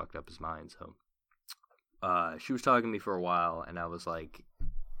just fucked up as mine. So she was talking to me for a while, and I was like,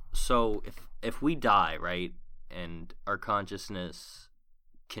 so if we die, right, and our consciousness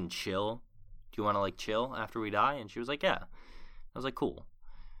can chill, do you want to, like, chill after we die? And she was like, yeah. I was like, cool.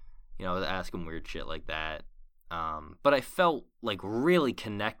 I was asking weird shit like that. But I felt, like, really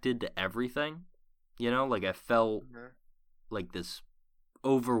connected to everything, like I felt like this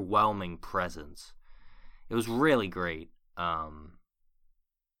overwhelming presence. It was really great. And,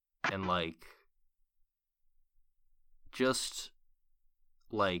 like, just,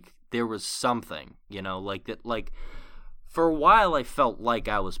 like, there was something, like that, like, for a while I felt like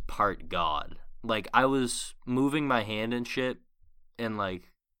I was part God. Like, I was moving my hand and shit, and,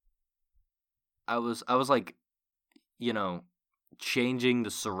 like, I was like, changing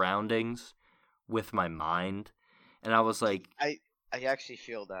the surroundings with my mind, and I was like, I actually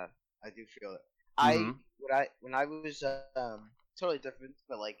feel that. I do feel it. When I was totally different,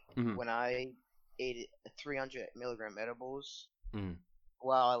 but like when I ate 300 milligram edibles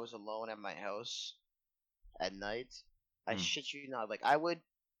while I was alone at my house, at night. I Mm. shit you not. Like I would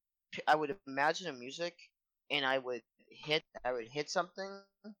imagine a music, and I would hit something.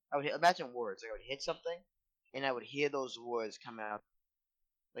 Imagine words. Like I would hit something, and I would hear those words come out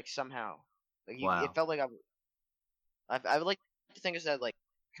like somehow. It Wow. felt like I would like to think is that like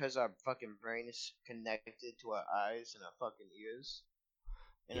because our fucking brain is connected to our eyes and our fucking ears,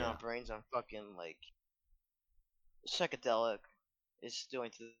 and our Yeah. brains are fucking like psychedelic. Is doing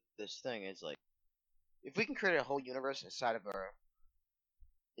to this thing is like if we can create a whole universe inside of our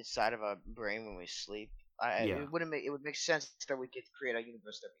brain when we sleep, Yeah. it would make sense that we could create a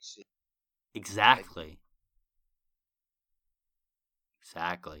universe that we see. Like, Exactly.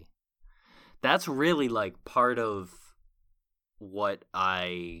 Exactly. That's really like part of what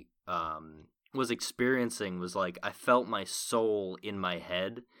I was experiencing was like I felt my soul in my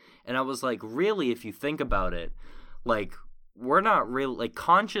head, and I was like, really, if you think about it, like we're not really like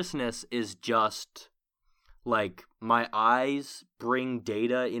consciousness is just like my eyes bring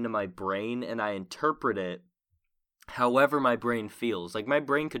data into my brain and I interpret it however my brain feels. Like my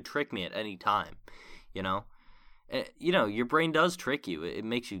brain could trick me at any time, you know? Your brain does trick you. It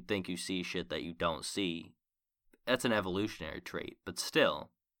makes you think you see shit that you don't see. That's an evolutionary trait, but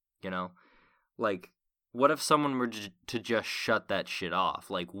still, you know? Like what if someone were to just shut that shit off?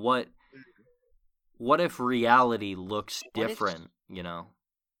 Like what if reality looks what if different,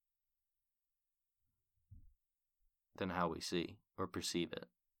 than how we see or perceive it?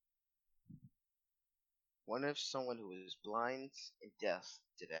 someone who is blind and deaf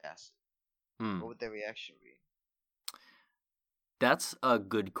did acid? Hmm. What would their reaction be? That's a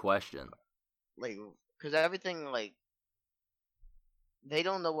good question. Like, because everything like they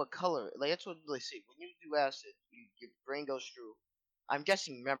don't know what color. Like that's what they see when you do acid. Your brain goes through. I'm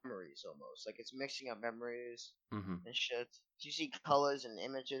guessing memories almost. Like it's mixing up memories Mm-hmm. and shit. You see colors and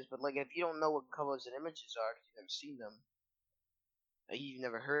images, but like if you don't know what colors and images are, because you've never seen them, you've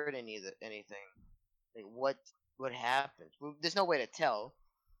never heard anything. Like what happens? Well, there's no way to tell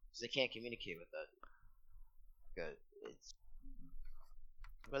because they can't communicate with that. Good. It's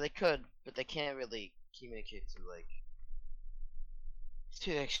well they could, but they can't really communicate to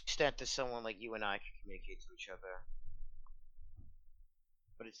the extent that someone like you and I can communicate to each other.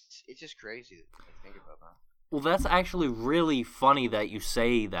 But it's just crazy to think about that. Well, that's actually really funny that you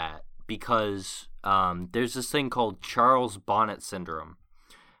say that because there's this thing called Charles Bonnet syndrome.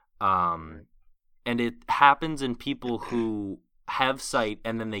 And it happens in people who have sight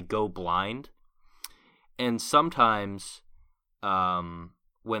and then they go blind. And sometimes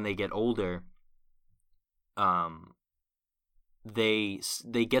when they get older, they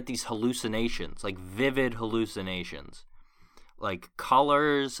get these hallucinations, like vivid hallucinations, like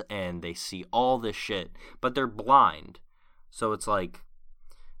colors, and they see all this shit, but they're blind. So it's like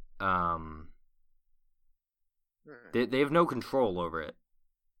they have no control over it.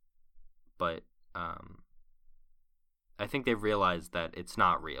 But I think they've realized that it's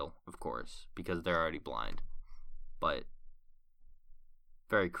not real, of course, because they're already blind. But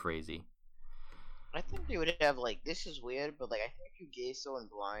very crazy. I think they would have like this is weird, but like I think if you gave someone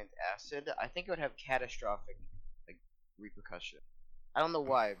blind acid, I think it would have catastrophic like repercussion. I don't know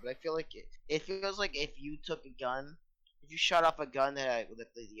why, but I feel like it feels like if you took a gun, if you shot off a gun like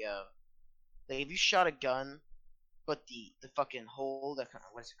if you shot a gun, but the fucking hole that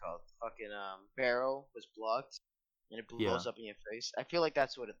what's it called, the fucking barrel was blocked, and it blows up in your face. I feel like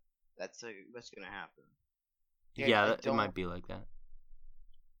that's what's gonna happen. Yeah, it might be like that.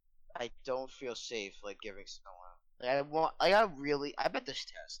 I don't feel safe like giving someone. I bet this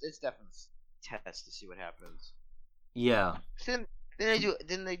test. It's definitely a test to see what happens. Yeah. Didn't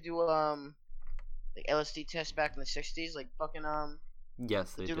they do like LSD tests back in the '60s? Like fucking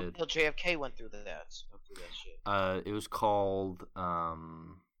Yes, they did. Until JFK went through that shit. It was called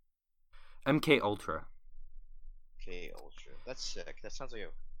MK Ultra. MK Ultra. That's sick. That sounds like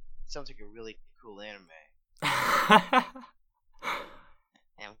a really cool anime.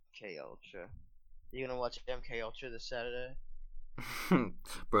 MK Ultra. You gonna watch MK Ultra this Saturday?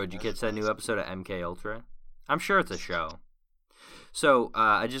 Bro, did you catch that new episode of MK Ultra? I'm sure it's a show. So,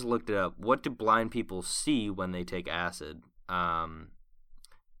 I just looked it up. What do blind people see when they take acid?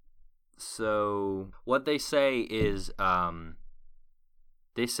 So, what they say is,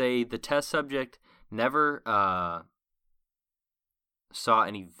 they say the test subject never saw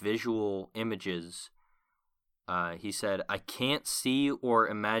any visual images. He said, I can't see or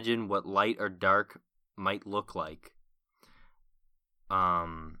imagine what light or dark might look like.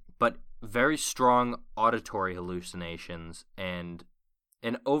 But very strong auditory hallucinations and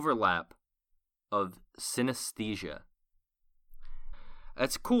an overlap of synesthesia.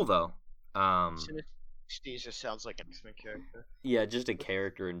 That's cool, though. Caesar sounds like an X-Men character. Yeah, just a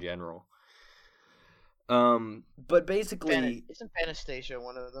character in general. But basically, Isn't Anastasia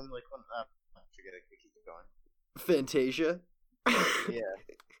one of them? Like one? I forget it. Keep going. Fantasia. Yeah.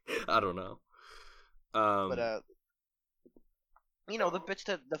 I don't know. But the bitch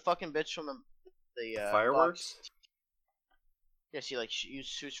the fucking bitch from the fireworks. Fox. Yeah, she like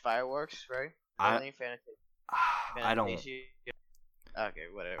shoots fireworks, right? I don't. Okay,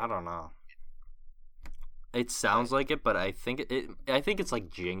 whatever. I don't know. It sounds like it, but I think it's like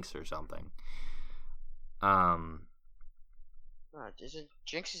Jinx or something. Isn't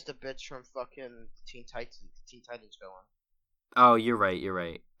Jinx is the bitch from fucking Teen Titans villain. Oh, you're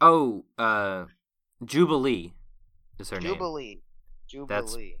right. Oh, Jubilee is her name. Jubilee.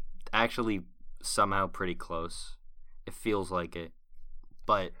 That's actually somehow pretty close. It feels like it.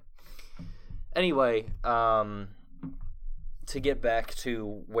 But anyway, to get back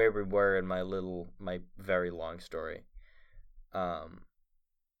to where we were in my very long story.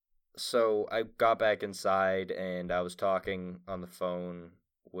 So I got back inside and I was talking on the phone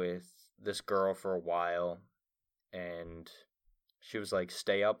with this girl for a while, and she was like,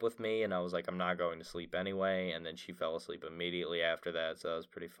 stay up with me, and I was like, I'm not going to sleep anyway, and then she fell asleep immediately after that, so that was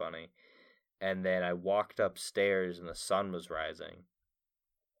pretty funny. And then I walked upstairs and the sun was rising,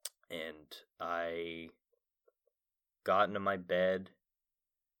 and I got into my bed,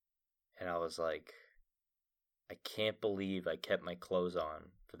 and I was like, I can't believe I kept my clothes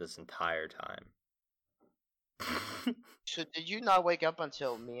on for this entire time. So did you not wake up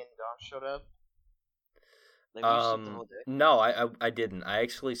until me and Dom showed up? Like, you slept the whole day? No, I didn't. I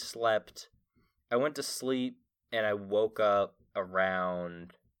actually slept. I went to sleep and I woke up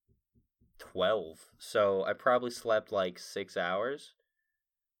around 12. So I probably slept like 6 hours.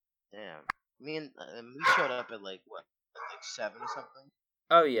 Damn. Me and we showed up at like what? Like 7 or something?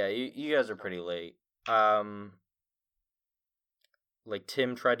 Oh yeah, you guys are pretty late. Like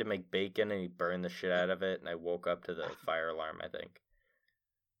Tim tried to make bacon and he burned the shit out of it, and I woke up to the fire alarm, I think.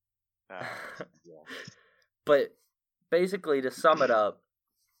 Yeah. But basically, to sum it up,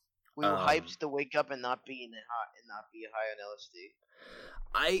 we were hyped to wake up and not be high on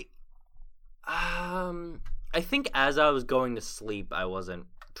LSD. I think as I was going to sleep, I wasn't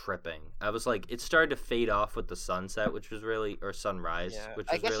tripping. I was like, it started to fade off with the sunset, which was really, or sunrise, which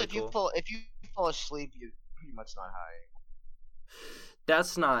was really cool. If you fall asleep, you're pretty much not high.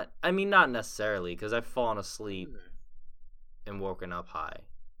 That's not. I mean, not necessarily, because I've fallen asleep and woken up high.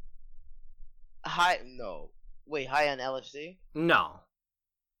 High? No. Wait, high on LSD? No.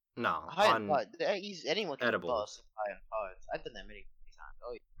 High on pot. Anyone can edible. fall asleep high on pods. I've done that many times.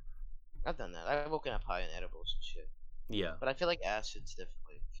 Oh, yeah. I've done that. I've woken up high on edibles and shit. Yeah. But I feel like acid's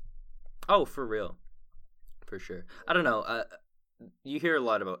differently. Oh, for real. For sure. I don't know. You hear a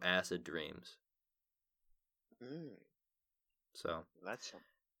lot about acid dreams. So that's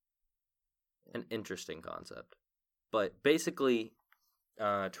an interesting concept. But basically,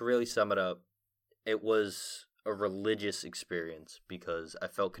 to really sum it up, it was a religious experience because I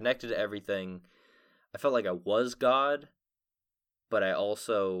felt connected to everything. I felt like I was God, but I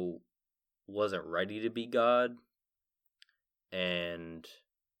also wasn't ready to be God. And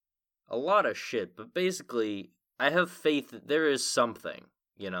a lot of shit. But basically, I have faith that there is something,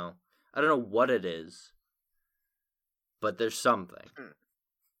 I don't know what it is, but there's something.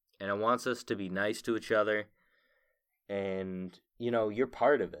 And it wants us to be nice to each other. And, you're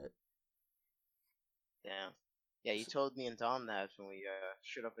part of it. Yeah. Yeah, you told me and Dom that when we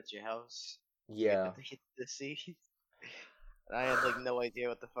showed up at your house. Yeah. To hit the seats. And I had, like, no idea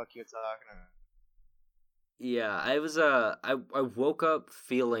what the fuck you were talking about. Yeah, I was, I woke up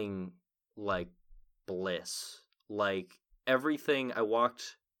feeling, like, bliss. Like, everything, I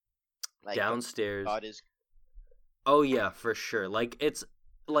walked downstairs. God is... Oh, yeah, for sure. Like, it's,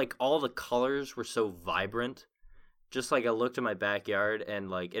 like, all the colors were so vibrant. Just, like, I looked at my backyard,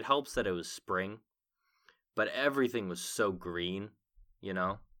 and, like, it helps that it was spring. But everything was so green, It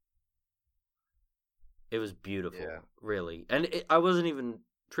was beautiful, really. And I wasn't even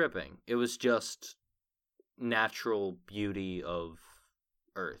tripping. It was just natural beauty of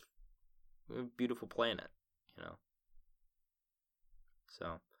Earth. A beautiful planet,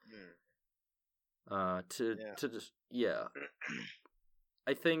 So, I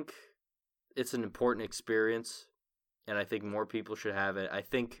think it's an important experience, and I think more people should have it. I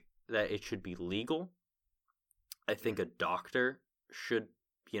think that it should be legal. I think a doctor should,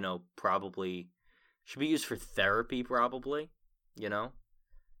 probably should be used for therapy, probably,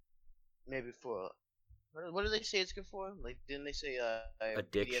 Maybe for what do they say it's good for? Like, didn't they say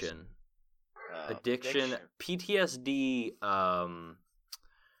addiction? Addiction, PTSD.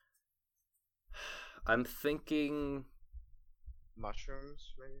 I'm thinking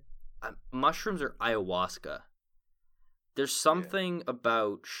Mushrooms, maybe. mushrooms or ayahuasca. There's something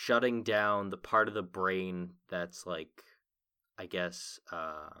about shutting down the part of the brain that's like, I guess,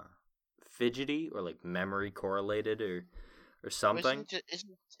 fidgety or like memory correlated or something.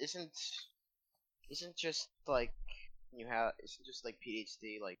 Isn't just like isn't just like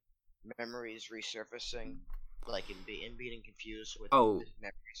PhD like memories resurfacing, like in being confused with the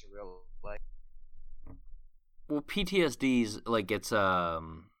memories of real life. Well, PTSD's like it's a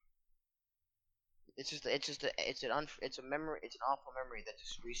memory. It's an awful memory that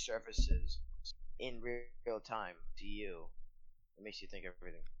just resurfaces in real time to you. It makes you think of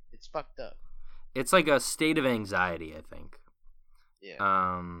everything. It's fucked up. It's like a state of anxiety, I think.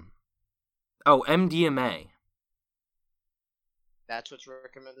 Yeah. MDMA. That's what's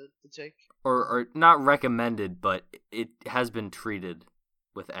recommended to take? Or not recommended, but it has been treated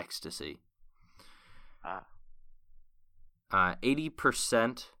with ecstasy.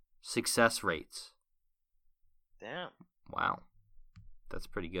 80% success rates. Damn. Wow. That's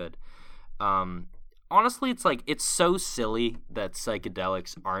pretty good. Honestly, it's so silly that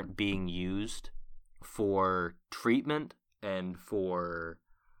psychedelics aren't being used for treatment and for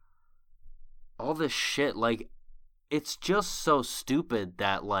all this shit. Like, it's just so stupid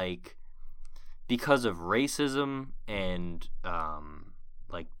that, like, because of racism and,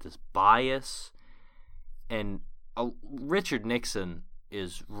 like, this bias, and Richard Nixon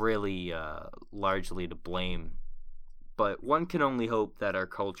is really largely to blame. But one can only hope that our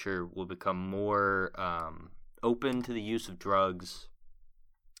culture will become more open to the use of drugs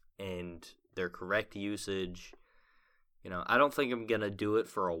and their correct usage. You know, I don't think I'm going to do it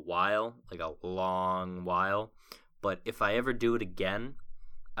for a while, like a long while. But if I ever do it again,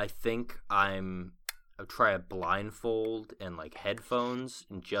 I think I'll try a blindfold and like headphones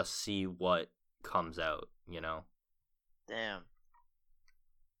and just see what comes out, you know? Damn.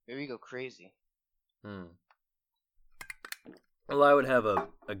 Maybe you go crazy. Well, I would have a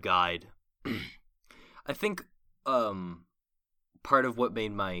guide. I think part of what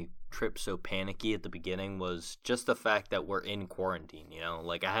made my trip so panicky at the beginning was just the fact that we're in quarantine, you know?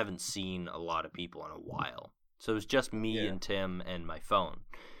 Like, I haven't seen a lot of people in a while. So it was just me and Tim and my phone.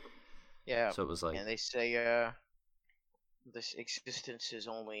 Yeah. So it was like... And they say this existence is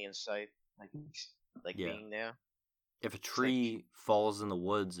only in sight. Like being there. If a tree falls in the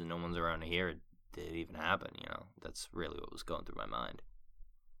woods and no one's around to hear it, did it even happen, you know? That's really what was going through my mind.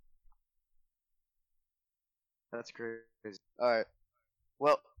 That's crazy. Alright.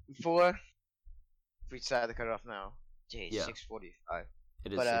 Well, before we decide to cut it off now, 6:45.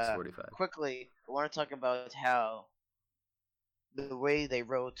 It is 6:45. Quickly, I want to talk about how the way they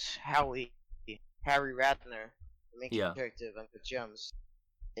wrote Harry Radner, the main character of Uncut Gems,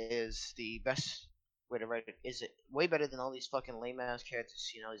 is the best way to write it. Is it way better than all these fucking lame ass characters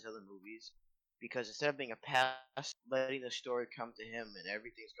seen in all these other movies? Because instead of being a past, letting the story come to him and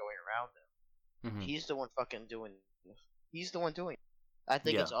everything's going around him, he's the one fucking doing. He's the one doing it. I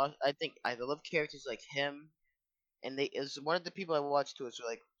think it's awesome. I love characters like him, and is one of the people I watched too. Is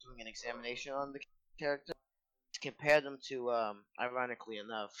like doing an examination on the character, to compare them to, ironically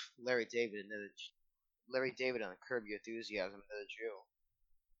enough, Larry David on Curb Your Enthusiasm, another Jew.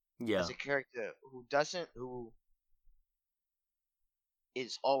 Yeah. As a character who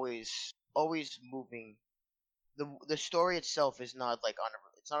is always moving. The story itself is not like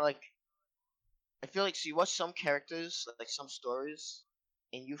it's not like, I feel like, so you watch some characters, like some stories,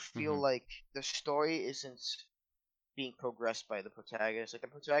 and you feel like the story isn't being progressed by the protagonist. Like, the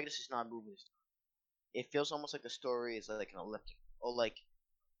protagonist is not moving. It feels almost like the story is like an elliptic, or like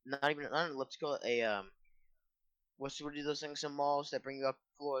not an elliptical. What are those things in malls that bring you up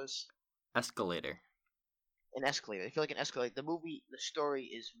floors? Escalator. An escalator. I feel like an escalator. The story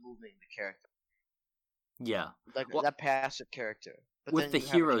is moving the character. Yeah. Like that passive character. But with the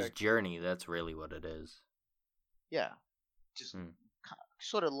hero's journey, that's really what it is. Yeah. Just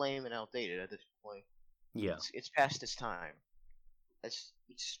sort of lame and outdated at this point. Yeah. It's past its time.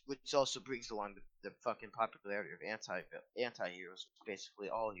 Which also brings along the fucking popularity of anti-heroes. Basically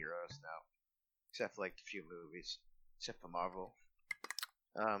all heroes now. Except for like a few movies. Except for Marvel.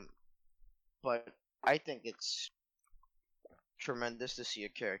 But I think it's tremendous to see a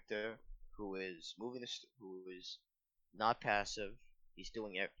character who is who is not passive. He's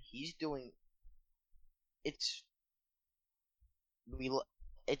doing it's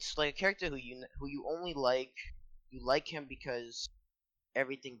like a character who you only like. You like him because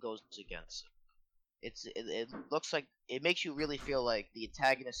everything goes against him. It looks like it makes you really feel like the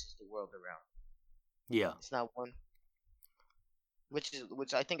antagonist is the world around. Yeah. It's not one,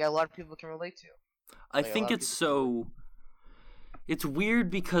 which I think a lot of people can relate to. I Like a think lot of it's people do. so. It's weird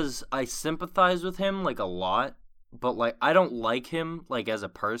because I sympathize with him like a lot, but like I don't like him like as a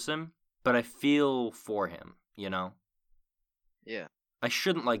person, but I feel for him, you know? Yeah. I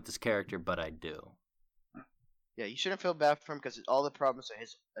shouldn't like this character, but I do. Yeah, you shouldn't feel bad for him because all the problems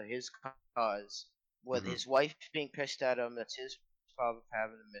are his cause. With Mhm. his wife being pissed at him, that's his problem for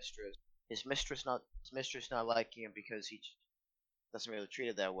having a mistress. His mistress not liking him because he doesn't really treat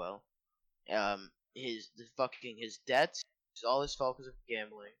her that well. His debt is all his fault because of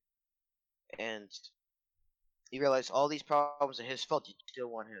gambling, and you realize all these problems are his fault. You still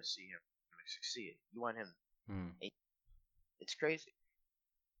want him to see him succeed. You want him. Mm. It's crazy.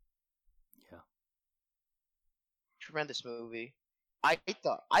 Yeah. Tremendous movie. I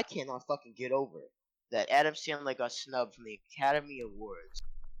cannot fucking get over it that Adam Sandler got snubbed from the Academy Awards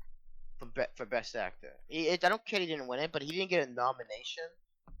for Best Actor. I don't care he didn't win it, but he didn't get a nomination.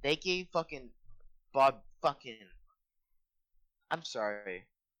 They gave fucking Bob fucking. I'm sorry,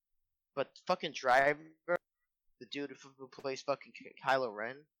 but fucking Driver, the dude who plays fucking Kylo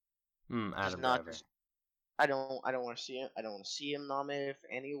Ren, does Adam not. Driver. I don't want to see him. I don't want to see him nominated for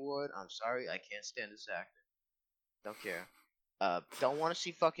any award. I'm sorry, I can't stand this actor. Don't care. Don't want to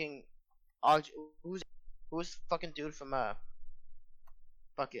see fucking. Who's who's fucking dude from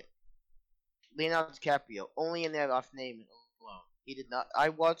fuck it, Leonardo DiCaprio. Only in there off name alone. He did not. I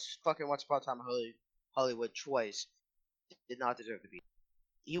watched fucking Once Upon a Time in Hollywood twice. Did not deserve to be.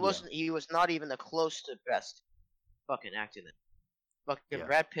 He Yeah. wasn't. He was not even the close to best fucking acting. Fucking Yeah.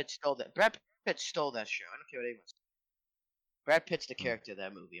 Brad Pitt stole that. Brad Pitt stole that show. I don't care what anyone says. Brad Pitt's the Mm. character of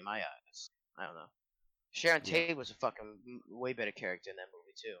that movie in my eyes. I don't know. Sharon Yeah. Tate was a fucking way better character in that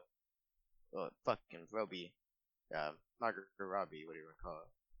movie too. Fucking Robbie, Margaret Robbie, what do you want to call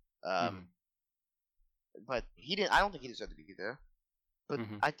it? Mhm. But he didn't. I don't think he deserved to be there. But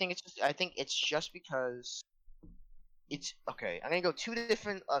Mhm. I think it's just because it's okay. I'm gonna go two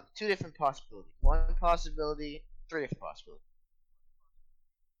different possibilities. One possibility, three different possibilities.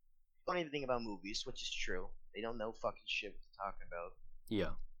 Don't even think about movies, which is true. They don't know fucking shit what they're talking about.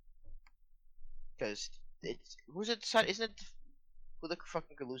 Yeah. Because it's who's it decided? Isn't it who the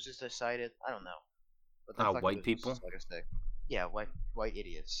fucking losers decided? I don't know. But the fucking White losers, people. like I say. Yeah, white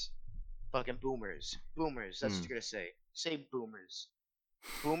idiots. Fucking boomers. Boomers. That's what you're gonna say. Say boomers.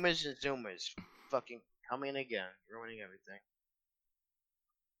 Boomers and zoomers. Fucking coming again, ruining everything.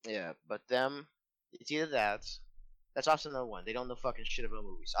 Yeah, but them, it's either that. That's option number one. They don't know fucking shit about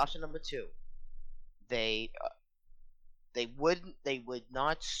movies. Option number two. They would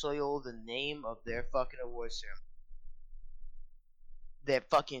not soil the name of their fucking award ceremony. Their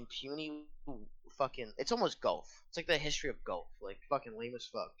fucking puny fucking. It's almost golf. It's like the history of golf. Like fucking lame as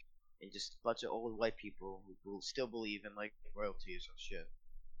fuck. And just a bunch of old white people who still believe in like royalties or shit.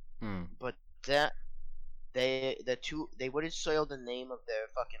 Mm. But that they wouldn't soil the name of their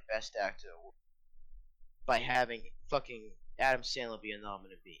fucking best actor by having fucking Adam Sandler be a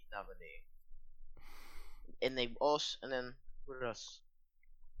nominee. And then what else?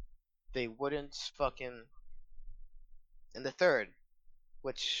 They wouldn't fucking. And the third,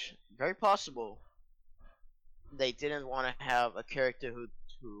 which very possible, they didn't want to have a character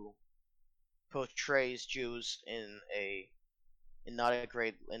who portrays Jews in not a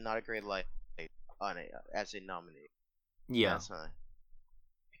great light as a nominee. Yeah. That's not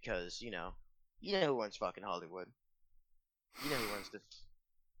because you know who runs fucking Hollywood. You know who runs this.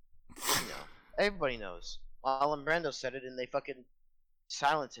 Everybody knows. Marlon Brando said it, and they fucking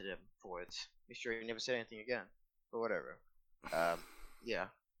silenced him for it. Make sure he never said anything again, or whatever. Yeah.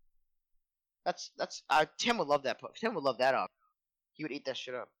 That's Tim would love that. Tim would love that up. He would eat that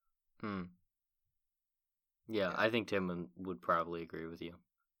shit up. Mm. Yeah, I think Tim would probably agree with you.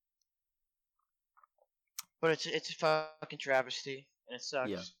 But it's a fucking travesty, and it sucks.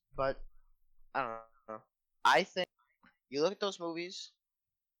 Yeah. But I don't know. I think you look at those movies.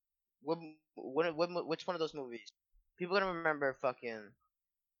 Which one of those movies? People are gonna remember fucking.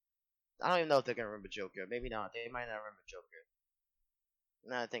 I don't even know if they're gonna remember Joker. Maybe not. They might not remember Joker.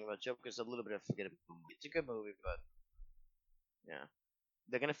 Now I think about Joker, it's a little bit of a forgettable movie. It's a good movie, but yeah,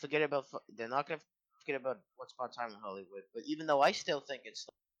 they're gonna forget about. They're not gonna forget about Once Upon a Time in Hollywood. But even though I still think it's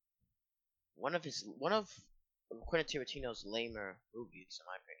one of Quentin Tarantino's lamer movies, in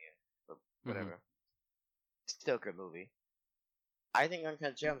my opinion, but whatever, still a good movie. I think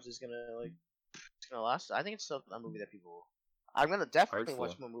Uncut Gems is gonna it's gonna last. I think it's still a movie that people. I'm gonna definitely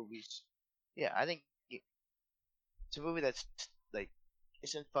watch more movies. Yeah, I think it's a movie that's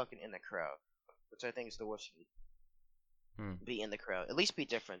isn't fucking in the crowd, which I think is the worst. Be in the crowd. At least be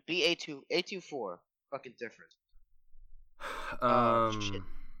different. Be A24. Fucking different. Shit.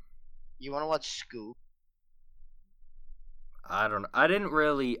 You want to watch Scoop? I don't know.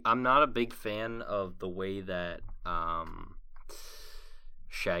 I'm not a big fan of the way that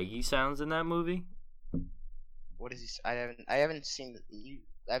Shaggy sounds in that movie. What is he? I haven't seen I haven't seen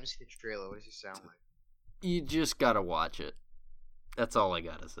the trailer. What does he sound like? You just gotta watch it. That's all I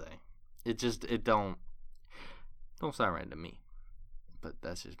gotta say. It don't sound right to me. But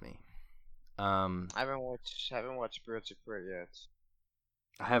that's just me. I haven't watched Birds of Prey yet.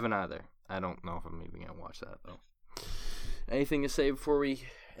 I haven't either. I don't know if I'm even gonna watch that though. Anything to say before we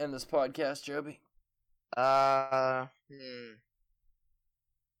end this podcast, Joby? Cut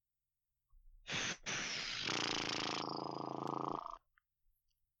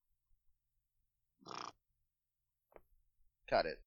it.